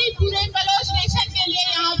लिए नहीं पूरे बलोच नेशन के लिए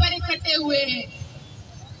यहाँ पर इकट्ठे हुए हैं।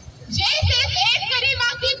 ये सिर्फ एक करीमा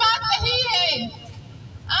की बात नहीं है,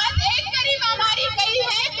 आज एक करीमा मारी गई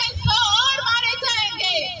है, कल 100 और मारे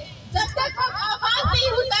जाएंगे। जब तक हम आवाज नहीं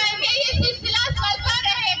उठाएंगे ये सिलसिला चलता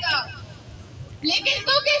रहेगा। लेकिन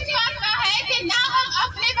दुख इस बात का है कि ना हम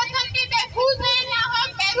अपने वतन के महफूज हैं, ना हम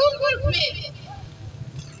बैरून मुल्क में।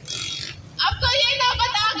 अब तो ये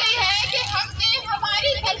नौबत आ गई है कि हमसे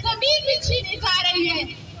हमारी सरजमीन भी छीनी जा रही है,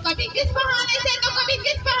 कभी किस बहाने से तो कभी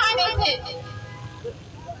किस बहाने से।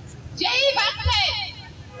 यही वक्त है,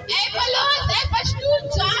 ऐ बलोच ऐ पश्तून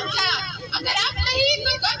जाग जा, अगर आप नहीं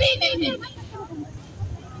तो कभी नहीं।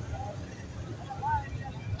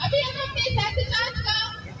 अभी हम अपने एहतजाज का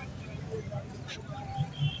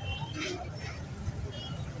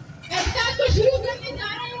एहतजाज को शुरू करने जा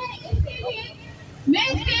रहे हैं। इसके लिए मैं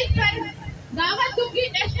स्टेज पर दावत दूंगी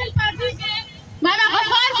नेशनल पार्टी के माना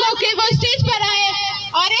गफ्फार को कि वो स्टेज पर आए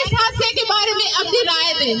और इस हादसे के बारे में अपनी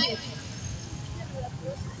राय दें।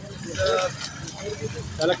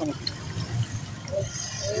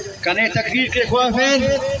 कने तकरीर के ख्वाफेर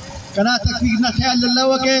कना तकरीर न ख्याल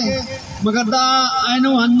अल्लाह के मगर दा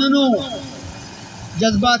आइनो हन्नो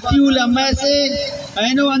जज्बाती लम्बे से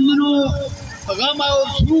आइनो हन्नो गम और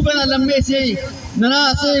सूब न लम्बे से नना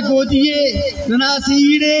से गोदिए नना से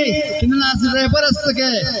ईड़े नना से रहबरस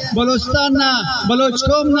सके बलोचिस्तान ना बलोच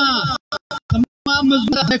कौम ना तमाम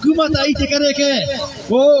हुकूमत आई थे करे के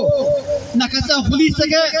वो न कसा खुली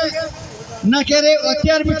सके न करे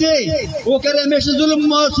अख्तियार मिटे वो करे हमेशा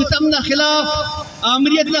जुल्म और सितम न खिलाफ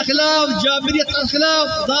आमरीत न खिलाफ जाबरियत न खिलाफ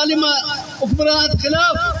जालिम हुक्मरान के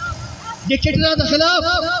खिलाफ डिक्टेटर के खिलाफ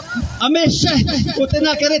हमेशा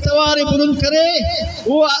उतना करे तवारे बुलंद करे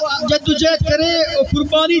वो जद्दोजहद करे वो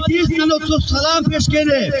कुर्बानी थी न तो सलाम पेश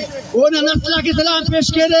करे वो न नस्ला के सलाम पेश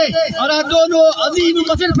करे और दोनों अजीम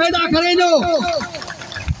मसल पैदा करे नो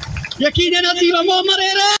यकीनन अजीम मरे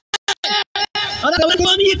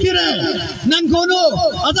Alakawani tira nangono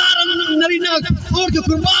azara narina और जो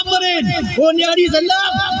कुर्बान मरे वो न्यारी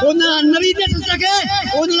ज़ल्लाम वो ना नरीदे सके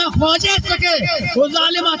वो ना ख्वाजे सके वो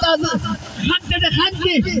जालिम आता हद दे खान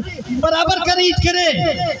के बराबर करे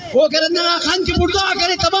वो करना खान की बुर्दा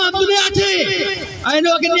करे तमाम दुनिया से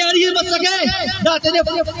आइनो के न्यारी मत सके दाते ने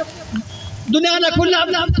दुनिया ना कुल्ला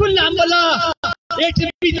अम्बला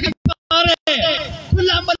एचपी पारे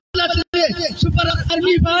कुल्ला अम्बला सुपर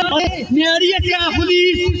आर्मी पार न्यारी से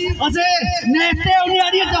पुलिस असे नेते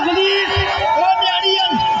न्यारी से पुलिस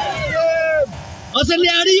असल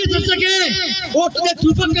न्यारी है सके वो तुम्हें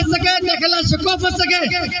थूपन कर सके नकला शकोफ सके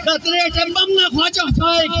दातने चंबम ना ख्वाजा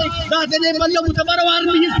फाइक दातने बल्लो मुतबरवार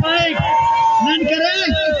में हिस फाइक नन करे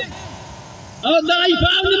और दाई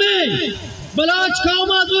फाउन में बलोच कौम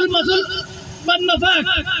अजुल मजुल बन मफाक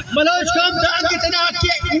बलोच कौम दाग की तना की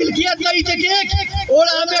मिल्कियत लाई जगह और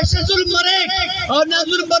हमेशा जुल्म मरे और ना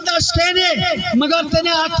जुल्म बर्दाश्त कहने मगर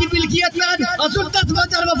तना आकी मिल्कियत में अजुल तक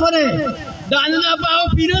बदर वफरे दानना पाओ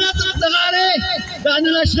पीरना तगारे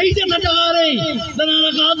दानना शहीद तगारे दानना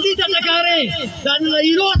गाजी तगारे दानना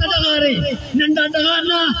हीरो तगारे नंदा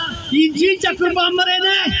तगारना इंजी चक्र मरे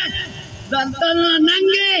ने दानना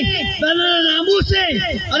नंगे दानना नामूसे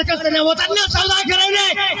और कसने वतन ने सल्ला करे ने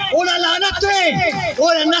ओला लानत है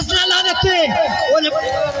ओला नस्ल लानत है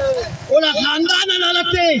ओला खानदान लानत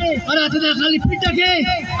है और आते खाली पिट के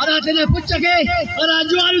और आते पुछ के और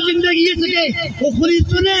आजवाल जिंदगी सके वो खुली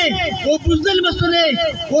सुने वो बुज़दिल में सुने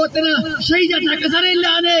वो तेरा शहीद था कसरे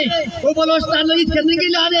लाने वो बलोचिस्तान लईद करने के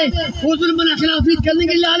लाने वो जुल्म ना खिलाफी करने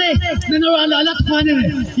के लाने ननो लालत खाने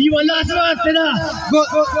ये वाला असर तेरा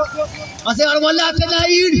असे और वाला तेरा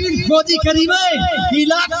ईद गोदी करीब है ये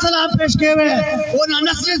लाख सलाम पेश केवे वो ना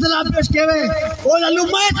नस्र सलाम पेश केवे वो ना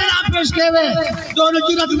लुमाए सलाम पेश केवे दोनों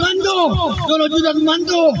जुरतमंदो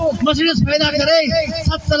मजलिस पैदा करे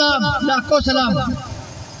सत सलाम लाखों सलाम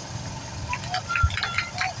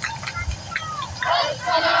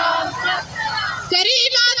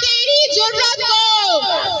करीमा तेरी जुर्रत को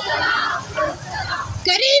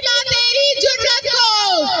करीमा तेरी जुर्रत को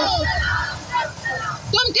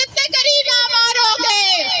तुम कितने करीमा मारोगे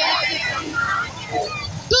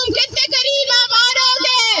तुम कितने करीमा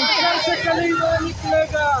मारोगे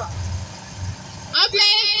अब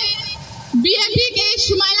मैं बीएमपी के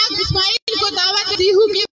शुमाइला इस्माइल को दावत दी हूँ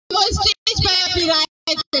कि वो स्टेज पर अपनी राय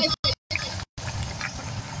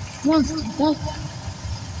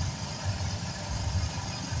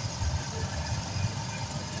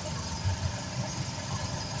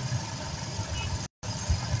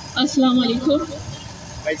अस्सलाम वालेकुम।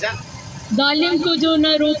 जालिम को जो न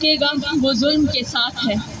रोकेगा वो जुल्म के साथ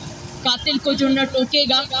है, कातिल को जो न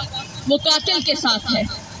टोकेगा वो कातिल के साथ है।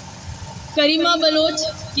 करीमा बलोच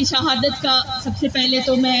की शहादत का सबसे पहले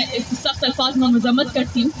तो मैं सख्त अल्फाज में मजम्मत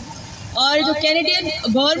करती हूँ और जो कैनेडियन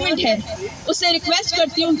गवर्नमेंट है उससे रिक्वेस्ट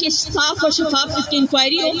करती हूँ कि साफ और शफाफ इसकी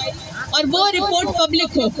इंक्वायरी हो और वो रिपोर्ट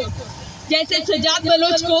पब्लिक हो। जैसे सजाद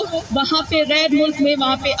बलोच को वहाँ पे गैर मुल्क में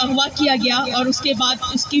वहाँ पे अगवा किया गया और उसके बाद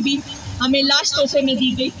उसकी भी हमें लाश तोहफे में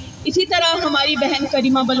दी गई, इसी तरह हमारी बहन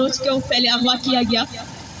करीमा बलोच को पहले अगवा किया गया,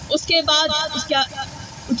 उसके बाद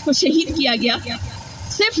उसको शहीद किया गया।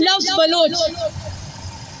 सिर्फ लफ्ज़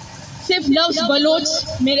बलोच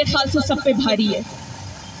मेरे ख्याल से सब पे भारी है।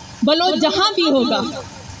 बलोच जहाँ भी होगा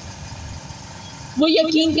वो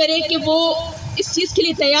यकीन करे कि वो इस चीज़ के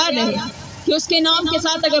लिए तैयार रहे कि उसके नाम के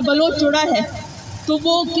साथ अगर बलोच जुड़ा है तो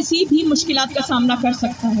वो किसी भी मुश्किलात का सामना कर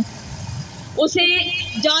सकता है, उसे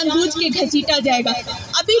जानबूझ के घसीटा जाएगा।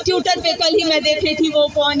 अभी ट्विटर पे कल ही मैं देख रही थी, वो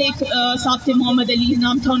कौन एक साहब थे, मोहम्मद अली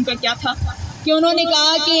नाम था उनका, क्या था कि उन्होंने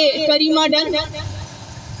कहा कि करीमा डन,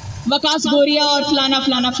 वकास गोरिया और फलाना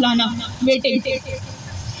फलाना फलाना वेटिंग।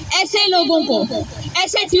 ऐसे लोगों को,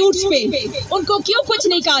 ऐसे ट्वीट्स पे उनको क्यों कुछ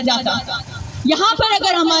नहीं कहा जाता? यहाँ पर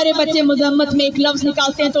अगर हमारे बच्चे मुजम्मत में एक लफ्ज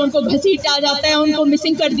निकालते हैं तो उनको घसीटा जाता है, उनको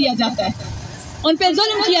मिसिंग कर दिया जाता है, उन पे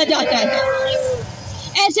जुल्म किया जाता है।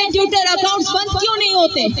 ऐसे ट्विटर अकाउंट्स बंद क्यों नहीं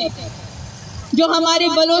होते जो हमारे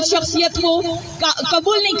बलोच शख्सियत को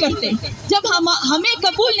कबूल नहीं करते? जब हमें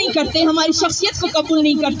कबूल नहीं करते, हमारी शख्सियत को कबूल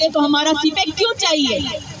नहीं करते तो हमारा सीपेक क्यों चाहिए,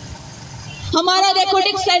 हमारा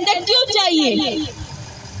रिकॉर्डिंग सेंडर क्यों चाहिए?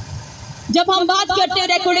 जब हम बात करते हैं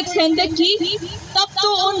रिकॉर्डिंग सेंडर की तब तो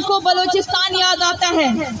उनको बलोचिस्तान याद आता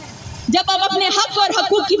है, जब हम अपने हक और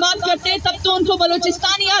हकूक की बात करते हैं तब तो उनको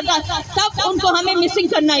बलोचिस्तान याद आता है, तब उनको हमें मिसिंग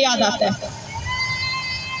करना याद आता है।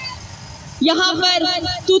 यहाँ पर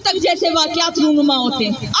तू तक जैसे वाकयात रूनुमा होते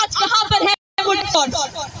हैं, आज कहाँ पर है वो रिकॉर्ड?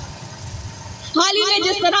 हाल ही में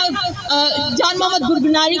जिस तरह जान मोहम्मद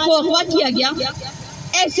गुरबनारी को अगवा किया गया,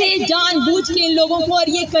 ऐसे जानबूझ के इन लोगों को, और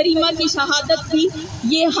ये करीमा की शहादत थी,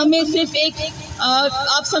 ये हमें सिर्फ एक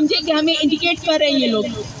आप समझे कि हमें इंडिकेट कर रहे हैं, ये लोग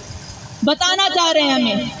बताना चाह रहे हैं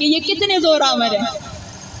हमें कि ये कितने जोरावर है।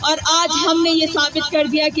 और आज हमने ये साबित कर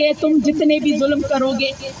दिया कि तुम जितने भी जुल्म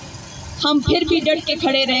करोगे हम फिर भी डट के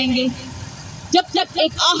खड़े रहेंगे। जब तक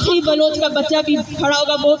एक आखिरी बलोच का बच्चा भी खड़ा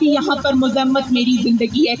होगा, वो भी यहाँ पर मुजम्मत मेरी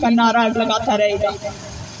जिंदगी है का नारा लगाता रहेगा।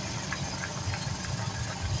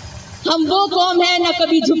 हम वो कौम है, न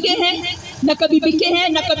कभी झुके हैं, न कभी बिके हैं,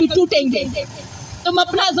 न कभी टूटेंगे। तुम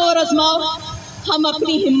अपना जोर आजमाओ, हम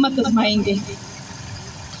अपनी हिम्मत आजमाएंगे।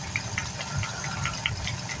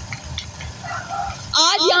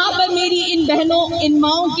 आज यहाँ पर मेरी इन बहनों, इन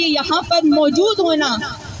माओं के यहाँ पर मौजूद होना,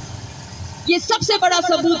 ये सबसे बड़ा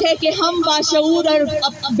सबूत है कि हम बाशऊर और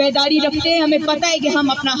बेदारी रखते हैं। हमें पता है कि हम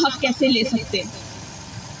अपना हक कैसे ले सकते हैं।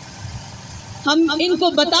 हम इनको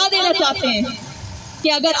बता देना चाहते हैं कि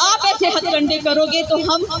अगर आप ऐसे हथकंडे करोगे तो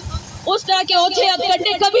हम उस तरह के ओछे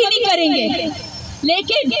हथकंडे कभी नहीं करेंगे,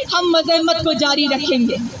 लेकिन हम मजम्मत को जारी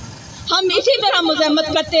रखेंगे। हम इसी तरह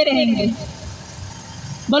मजम्मत करते रहेंगे।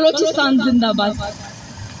 बलोचिस्तान जिंदाबाद।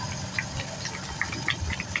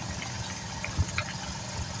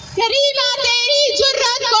 करीमा तेरी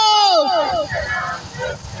जुर्रत को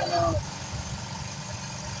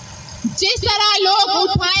जिस तरह लोग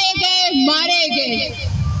उठाए गए, मारे गए,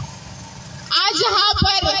 आज यहाँ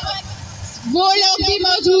पर वो लोग भी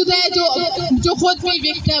मौजूद है जो खुद भी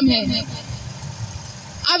विक्टिम है।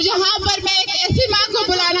 अब यहाँ पर मैं एक ऐसी माँ को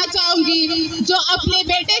बुलाना चाहूंगी जो अपने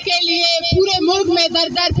बेटे के लिए पूरे मुल्क में दर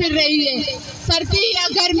दर फिर रही है। सर्दी या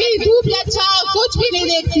गर्मी, धूप या छांव कुछ भी नहीं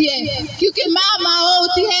देखती है, क्योंकि माँ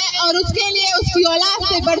होती है और उसके लिए उसकी औलाद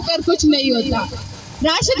से बढ़कर कुछ नहीं होता।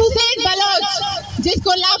 राशिद हुसैन बलोच,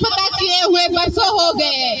 जिसको लापता किए हुए बरसों हो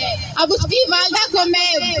गए, अब उसकी वालदा को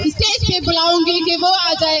मैं स्टेज पे बुलाऊंगी कि वो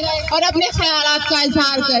आ जाए और अपने ख्यालात का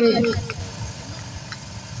इजहार करे।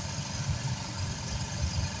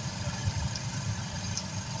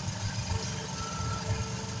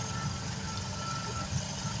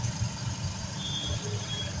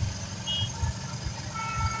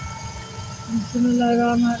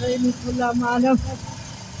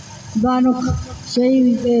 बानुख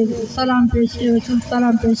शहीद सलाम पेश किया,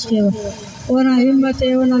 सलाम पेश किया। ओना हिम्मत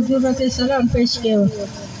है, ओना जुर्रत है, सलाम पेश किया।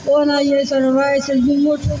 ओना ये सरवाए से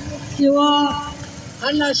जुम्मुट कि वो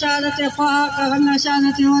अल्लाह शहादत ख्वाह का, अल्लाह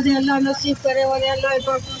शहादत वदे अल्लाह नसीब करे, वदे अल्लाह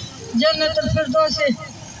को जन्नतुल फिरदौस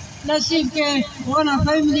नसीब के। ओना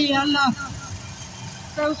फैमिली अल्लाह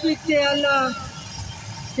तौफीक दे, अल्लाह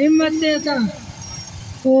हिम्मत देता।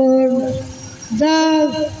 और दा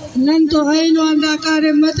नन तो आइनो अंदा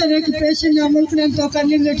कारे मतरे के पेशेंजा मुल्क नन तो का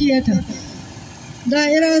लिंगटिया था। दा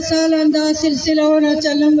इरा साल अंदा सिलसिला होना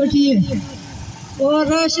चलंगटिए। और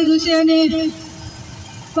राशिद हुसैन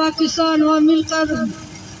पाकिस्तान व मिलकर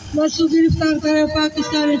वसु गिरफ्तार करे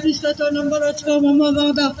पाकिस्तान पिछले तो नंबर उसको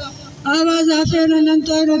मोहम्मद आवाज आफे नन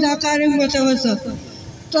तो आइनो दा कारे मतवसा।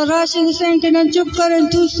 तो राशिद हुसैन के नन चुप करें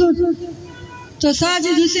तू सुन। तो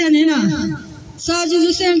साजिद हुसैन है ना, साजिद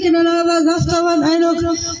हुसैन के नना आवाज हफ्तावन आइनो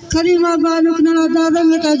करीमा बालुक नना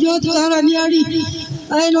दादंग ता जोत कारा नियाड़ी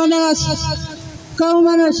आइनो नना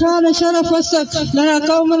कौमना शान शरफ वसक नना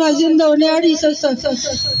कौमना जिंदा नियाड़ी ससक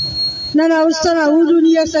नना उस तरह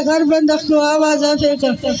उडुनिया से घर बंद को आवाज आफे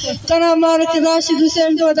का तना मार के राशिद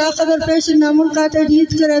हुसैन को दाखदर पेश ना मुल्काते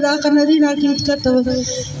ढीत करे दाख नदीना ढीत करता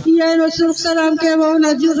ये आइनो सुर्ख सलाम के वो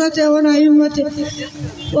ना जुर्रत है, वो ना हिम्मत है,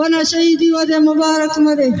 वो ना शहीदी वदे मुबारक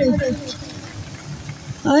मरे।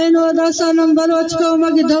 आइनो दासानम बलोच को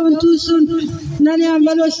मगे धवन तू सुन ननिया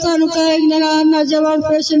बलोचस्तान का एक नना अन्ना जवान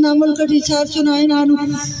पेश ना मुल्क की छार सुनाई नानु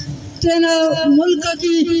तेना मुल्क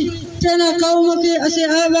की तेना कौम के असे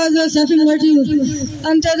आवाज सफिंग हटी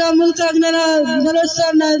अंतदा मुल्क नना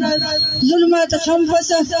बलोचस्तान ना जुल्मत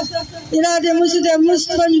खंफस इरादे मुसदे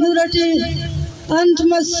मुस्तफन गुरटी अंत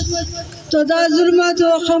मस तो दा जुल्मत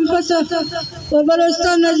व खंफस वो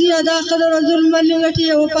बलोचस्तान नजिया दाखिल और जुल्म लिंगटी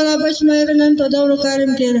है वो पला बश मेरन तो दौड़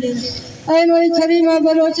कारिम के ऐन वही करीमा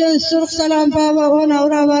बलोच सुर्ख सलाम पावा होना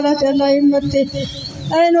औरा वाला ते अल्लाह हिम्मत ते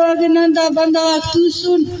ऐन वो नंदा बंदा तू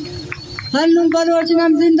सुन हन्नु बलोच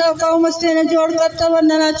नम जिंदा कौम मस्ते ने जोड़ करता वो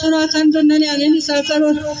नना चुना खन तो नने आगे नहीं सर करो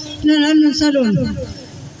नन हन्नु सलोन।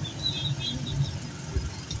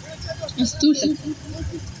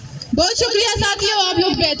 बहुत शुक्रिया साथियों, आप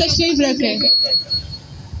लोग तशरीफ रखें।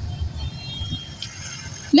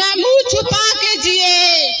 ना मुंह छुपा के जिए,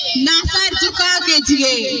 ना सर झुका के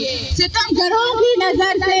जिए, सितम घरों की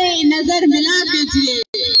नजर से नजर मिला के जिए।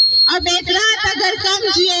 अब एक रात अगर कम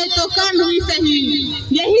जिए तो कम ही सही,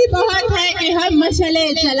 यही बहुत है कि हम मशले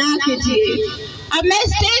जला के जिए। अब मैं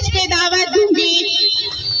स्टेज पे दावत दूंगी,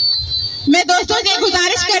 मैं दोस्तों से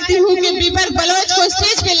गुजारिश करती हूँ कि बीबल बलोच को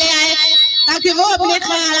स्टेज पे ले आए ताकि वो अपने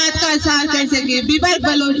ख्यालात का इज़हार कर सके। Bieber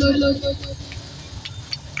Bloch.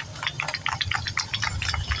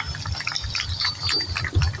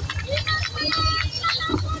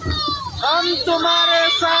 हम तुम्हारे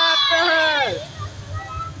साथ हैं,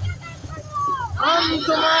 हम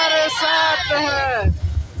तुम्हारे साथ हैं।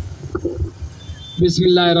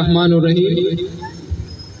 Bismillahirrahmanirrahim.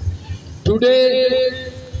 Today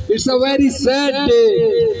it's a very sad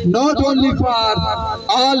day, not only for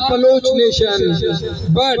all Baloch nation,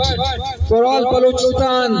 but for all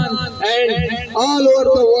Balochistan and all over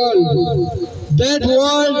the world. That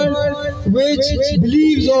world which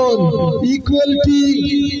believes on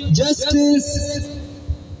equality, justice.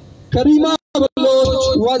 Karima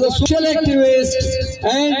Baloch was a social activist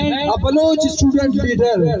and a Baloch student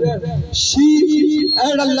leader. She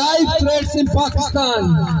had a life threats in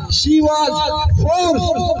Pakistan. She was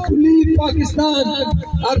forced to leave Pakistan.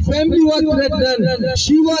 Her family was threatened.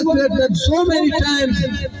 She was threatened so many times.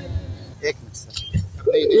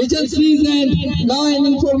 Agencies and law and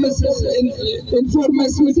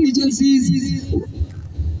information agencies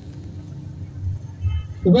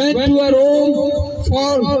went to her home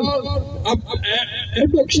for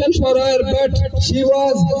abduction for her, but she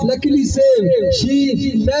was luckily saved.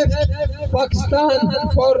 She left Pakistan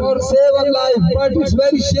for save her life, but it's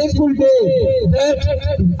very shameful day that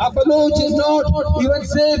a Baloch is not even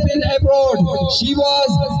safe in abroad. She was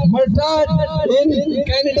murdered in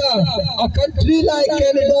Canada, a country like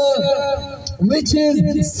Canada, which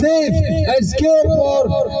is safe and secure for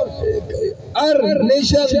our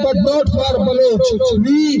nation, but not for Baloch.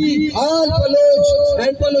 We, all Baloch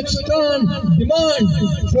and Balochistan, demand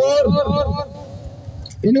for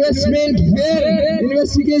investment, fair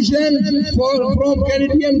investigation from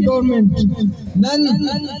Canadian government. None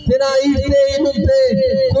tinaite inumte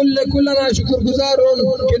kullana शुक्रगुजारों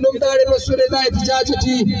के नुमदारे मसूरे दा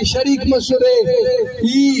इhtijajati शरीक मसूरे ई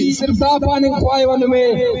सिर्फ पानी ख्वाए one में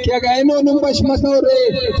क्या गायनो नुमबश मसूरे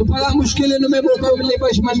तो बड़ा मुश्किल नुमे बोका मिले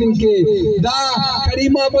बशमन के दा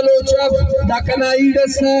करीमा बलोच दा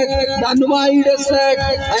कनाइडसक दा नुमाइडसक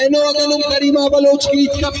ऐनो अगनुम करीमा बलोच की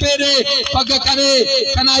कपेरे पग करे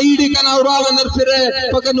कनाइड कनाउरावन फिरे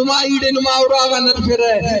पग नुमाइड नुमाउरावन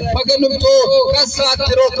फिरे पग नुम तो कसरत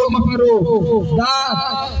करो तो मफरो दा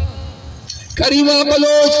करीमा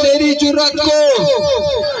बलोच तेरी जुर्रत को,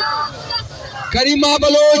 करीमा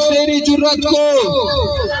बलोच तेरी जुर्रत को,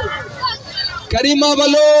 करीमा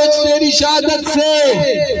बलोच तेरी शहादत से,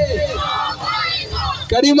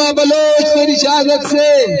 करीमा बलोच तेरी शहादत से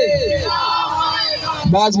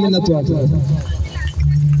बाज में न तो आता।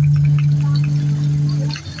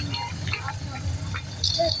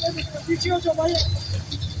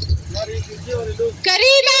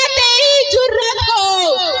 करीमा तेरी जुर्रत को,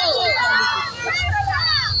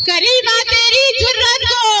 करीमा तेरी जुर्रत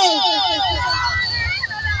को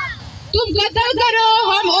तुम कत्ल करो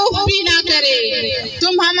हम उफ भी ना करें,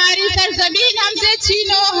 तुम हमारी सरजमीन हमसे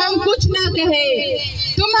छीनो हम कुछ ना कहे,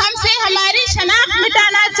 तुम हमसे हमारी शनाख्त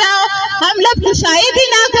मिटाना चाहो हम लब कुशाई भी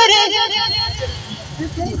ना करें।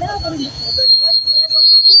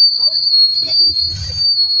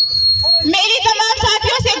 मेरी तमाम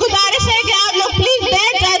साथियों से गुजारिश है कि आप लोग प्लीज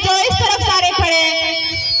बैठ जाए, जो इस तरफ सारे खड़े हैं,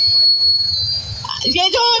 ये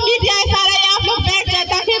जो मीडिया है सारा, ये आप लोग बैठ जाए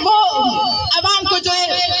ताकि वो आवाम को जो है,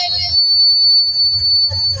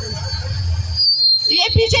 ये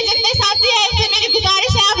पीछे जितने साथी हैं इससे मेरी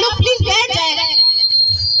गुजारिश है आप लोग प्लीज बैठ जाए।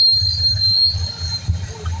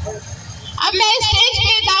 अब मैं स्टेज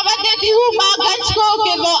पे दावत देती हूँ मागज को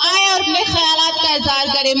कि वो आए और अपने ख्यालात का इजहार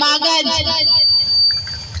करे। मागज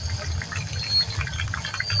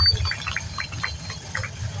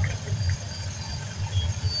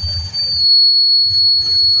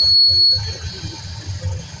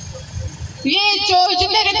ये जो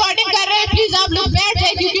जितने रिकॉर्डिंग कर रहे हैं प्लीज आप लोग बैठ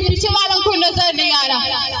जाए क्योंकि पीछे वालों को नजर नहीं आ रहा।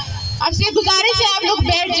 आपसे गुजारिश है आप लोग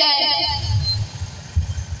बैठ जाए।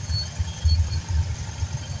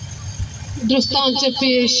 दुरुस्तान च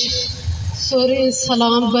पेश सोरे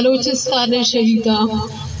सलाम बलोचिस्तान शहीदा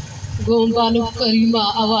गोम बालुक करीमा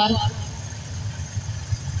आवार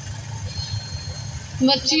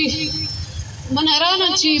मच्ची मनहराना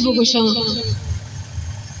ची बुगुशा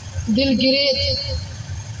दिल गिरेत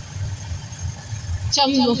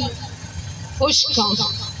चम उश्का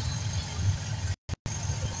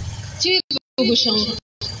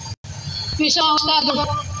पेशा होता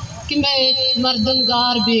कि मैं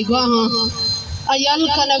मर्दनगार बेगवा हाँ अयल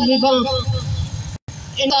कनक विबा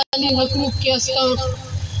इंसानी हकूक के अस्ता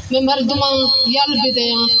मैं मर्दमा यल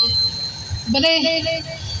बिदया भले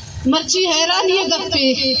मर्ची हैरानी गप्पे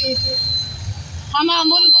हमा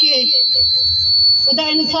मुल्क के उदा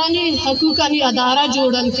इंसानी हकूक अदारा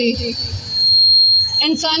जोड़न थे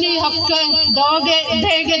इंसानी हक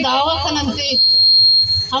देगे दावा कनंते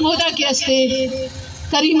हमोदा के अस्ते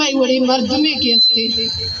करीमा वड़ी मर्दुमे के अस्ते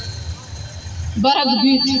बरग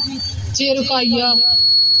बीत चेरुकाया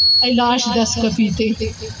लाश दस कपीते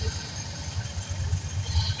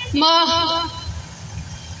माँ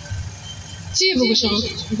ची बुगशा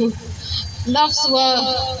लफ्ज़ व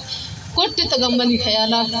कोट्टे तगम्बनी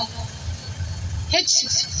ख्याला हिच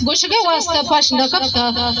गुशगे वास्ता पाश नकबता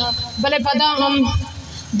भले पदा हम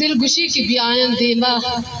दिल गुशी की बयान देमा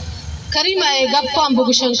करीमा ए गप्पा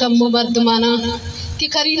बुगशं कम मर्दमाना कि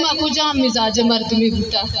करीमा को जाम मिजाज मर्द में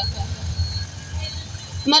होता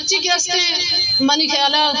मर्ची के अस्ते मनी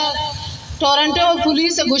ख्याला टोरंटो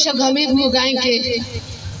पुलिस गुशा घमे भूगाएं के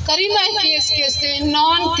करीमा केस के अस्ते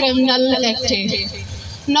नॉन क्रिमिनल एक्ट है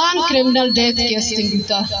नॉन क्रिमिनल डेथ के अस्ते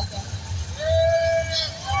होता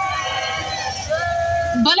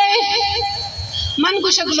भले मन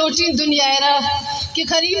गुशक लोटी दुनिया era कि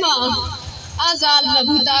करीमा आजाद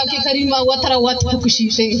लगुता कि करीमा वतरा वत खुशी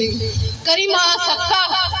से करीमा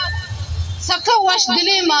सक्का वश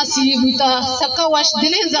दिले मासी गुता सक्का वश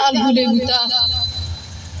दिले जाल भूले गुता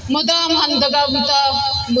मुदाम हंदगा गुता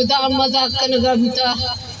मुदाम मजाक कनगा गुता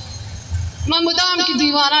मां मुदाम की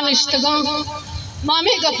दीवाना निश्तगा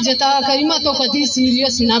मामे गप जता करीमा तो कदी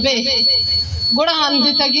सीरियस नबे गुड़ा हंद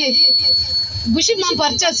तगे गुशी मां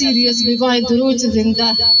परचा सीरियस बेबा दुरोच जिंदा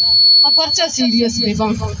मां परचा सीरियस बेबा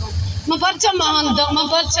मां परचा महान द मां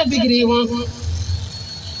परचा बिगरे वहां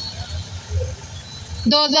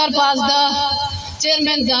 2005 दा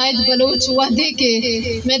चेयरमैन जायद बलोच वहदे के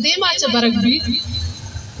मैं देमा च बरक भी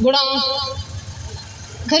गुड़ा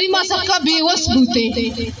करीमा सक्का बेवस बूते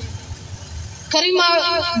करीमा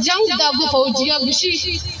जंग दाबू फौजिया गुशी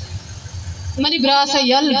मनी ब्रासा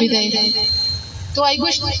यल बिदे तो आई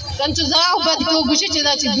गुश कंचुजाओ बद को गुशी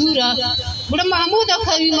चदा च दूरा बुड़ा महमूद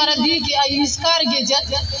खरी मरदी की आई इसकार के जत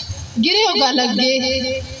गिरे होगा लगे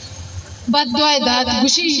बददुआ दात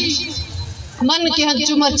गुशी मन के हन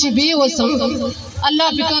चुमरची बेवसम अल्लाह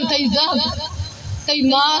बिकन तई जाग तई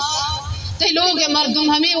मास तई लोग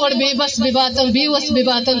मर्दुम हमें और बेबस बेबातन बेवस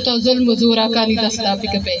बेबातन तो जुल्म जोरा का नी दस्ता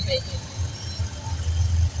पिक पे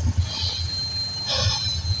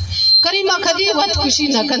करीमा कदी वत खुशी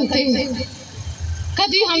न कंते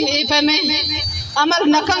कदी हम ए पे में अमर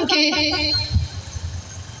नकम के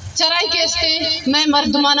चराई के अस्ते मैं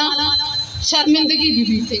मर्दमाना शर्मिंदगी भी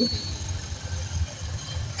बीते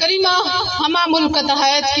करीमा हमा मुल्क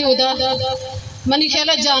तहायत की उदा मनी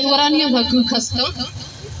खेला जानवरानी हकूक हस्ता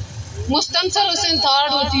मुस्तंसर हुसैन ताड़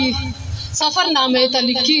होती सफर नामे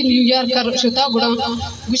तलिकी न्यूयॉर्क कर शुता गुड़ा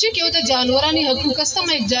गुशी के उदा जानवरानी हकूक हस्ता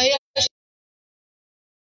में जाए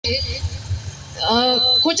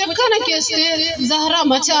कुछ अक्का न केस्ते जहरा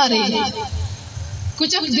मचा रही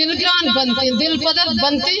कुछ दिलग्रान बनते दिल पदर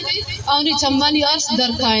बनते और चम्मानी अर्स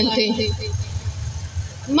दरखाएं थे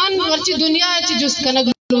मन वर्ची दुनिया ची जुस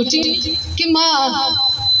कनग लोची कि माँ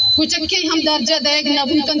कुछ के हम दर्जा देग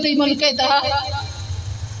नबूतन ते मुल्क ता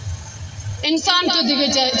इंसान तो दिगे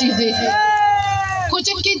जाए चीजें कुछ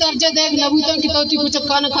की दर्जा देग नबूतन की तोती कुछ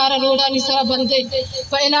कान खारा रोड़ा निसरा बंदे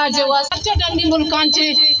पहला जवा सच्चा डंडी मुल्कान चे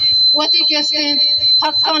वती कैसे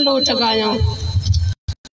हक्का लोट गाया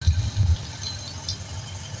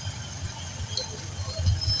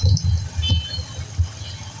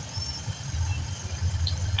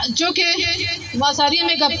जो के मासारिया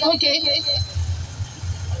में गप्पो के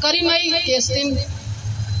करीमाई Keste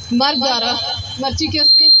मर्दारा मर्ची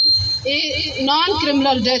Keste a non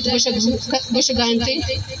criminal death Bush गायनते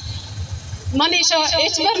Manisha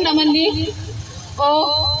एचबर नमनी ओ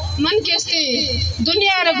मन केस्ते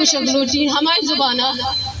दुनिया रे बुश गलोटी हमारी जुबाना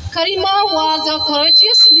करीमा was a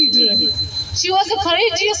courageous leader she was a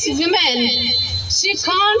courageous woman she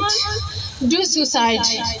can't do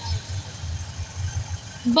suicide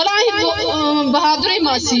बलाई बहादुरी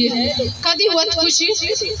मासी कदी वत खुशी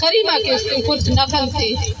करीमा के उसके कुछ नकलते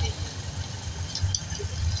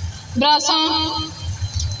ब्रासा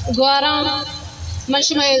ग्वारा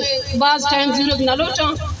मंश में बाज टाइम जुलग नलोटा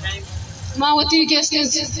मावती के उसके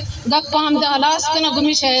गप्पाम दालास कना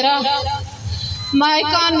गुमी शहरा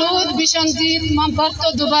मायका नोद बिशंजीत म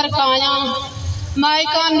बरतो दुबर काया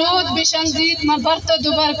मायका नोद बिशंजीत म बरतो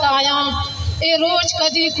दुबर काया ए रोज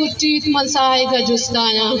कदी कुटीत मनसाए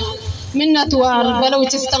गजुस्ताया मिन्नतवार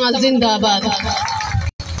बलोचिस्तान जिंदाबाद।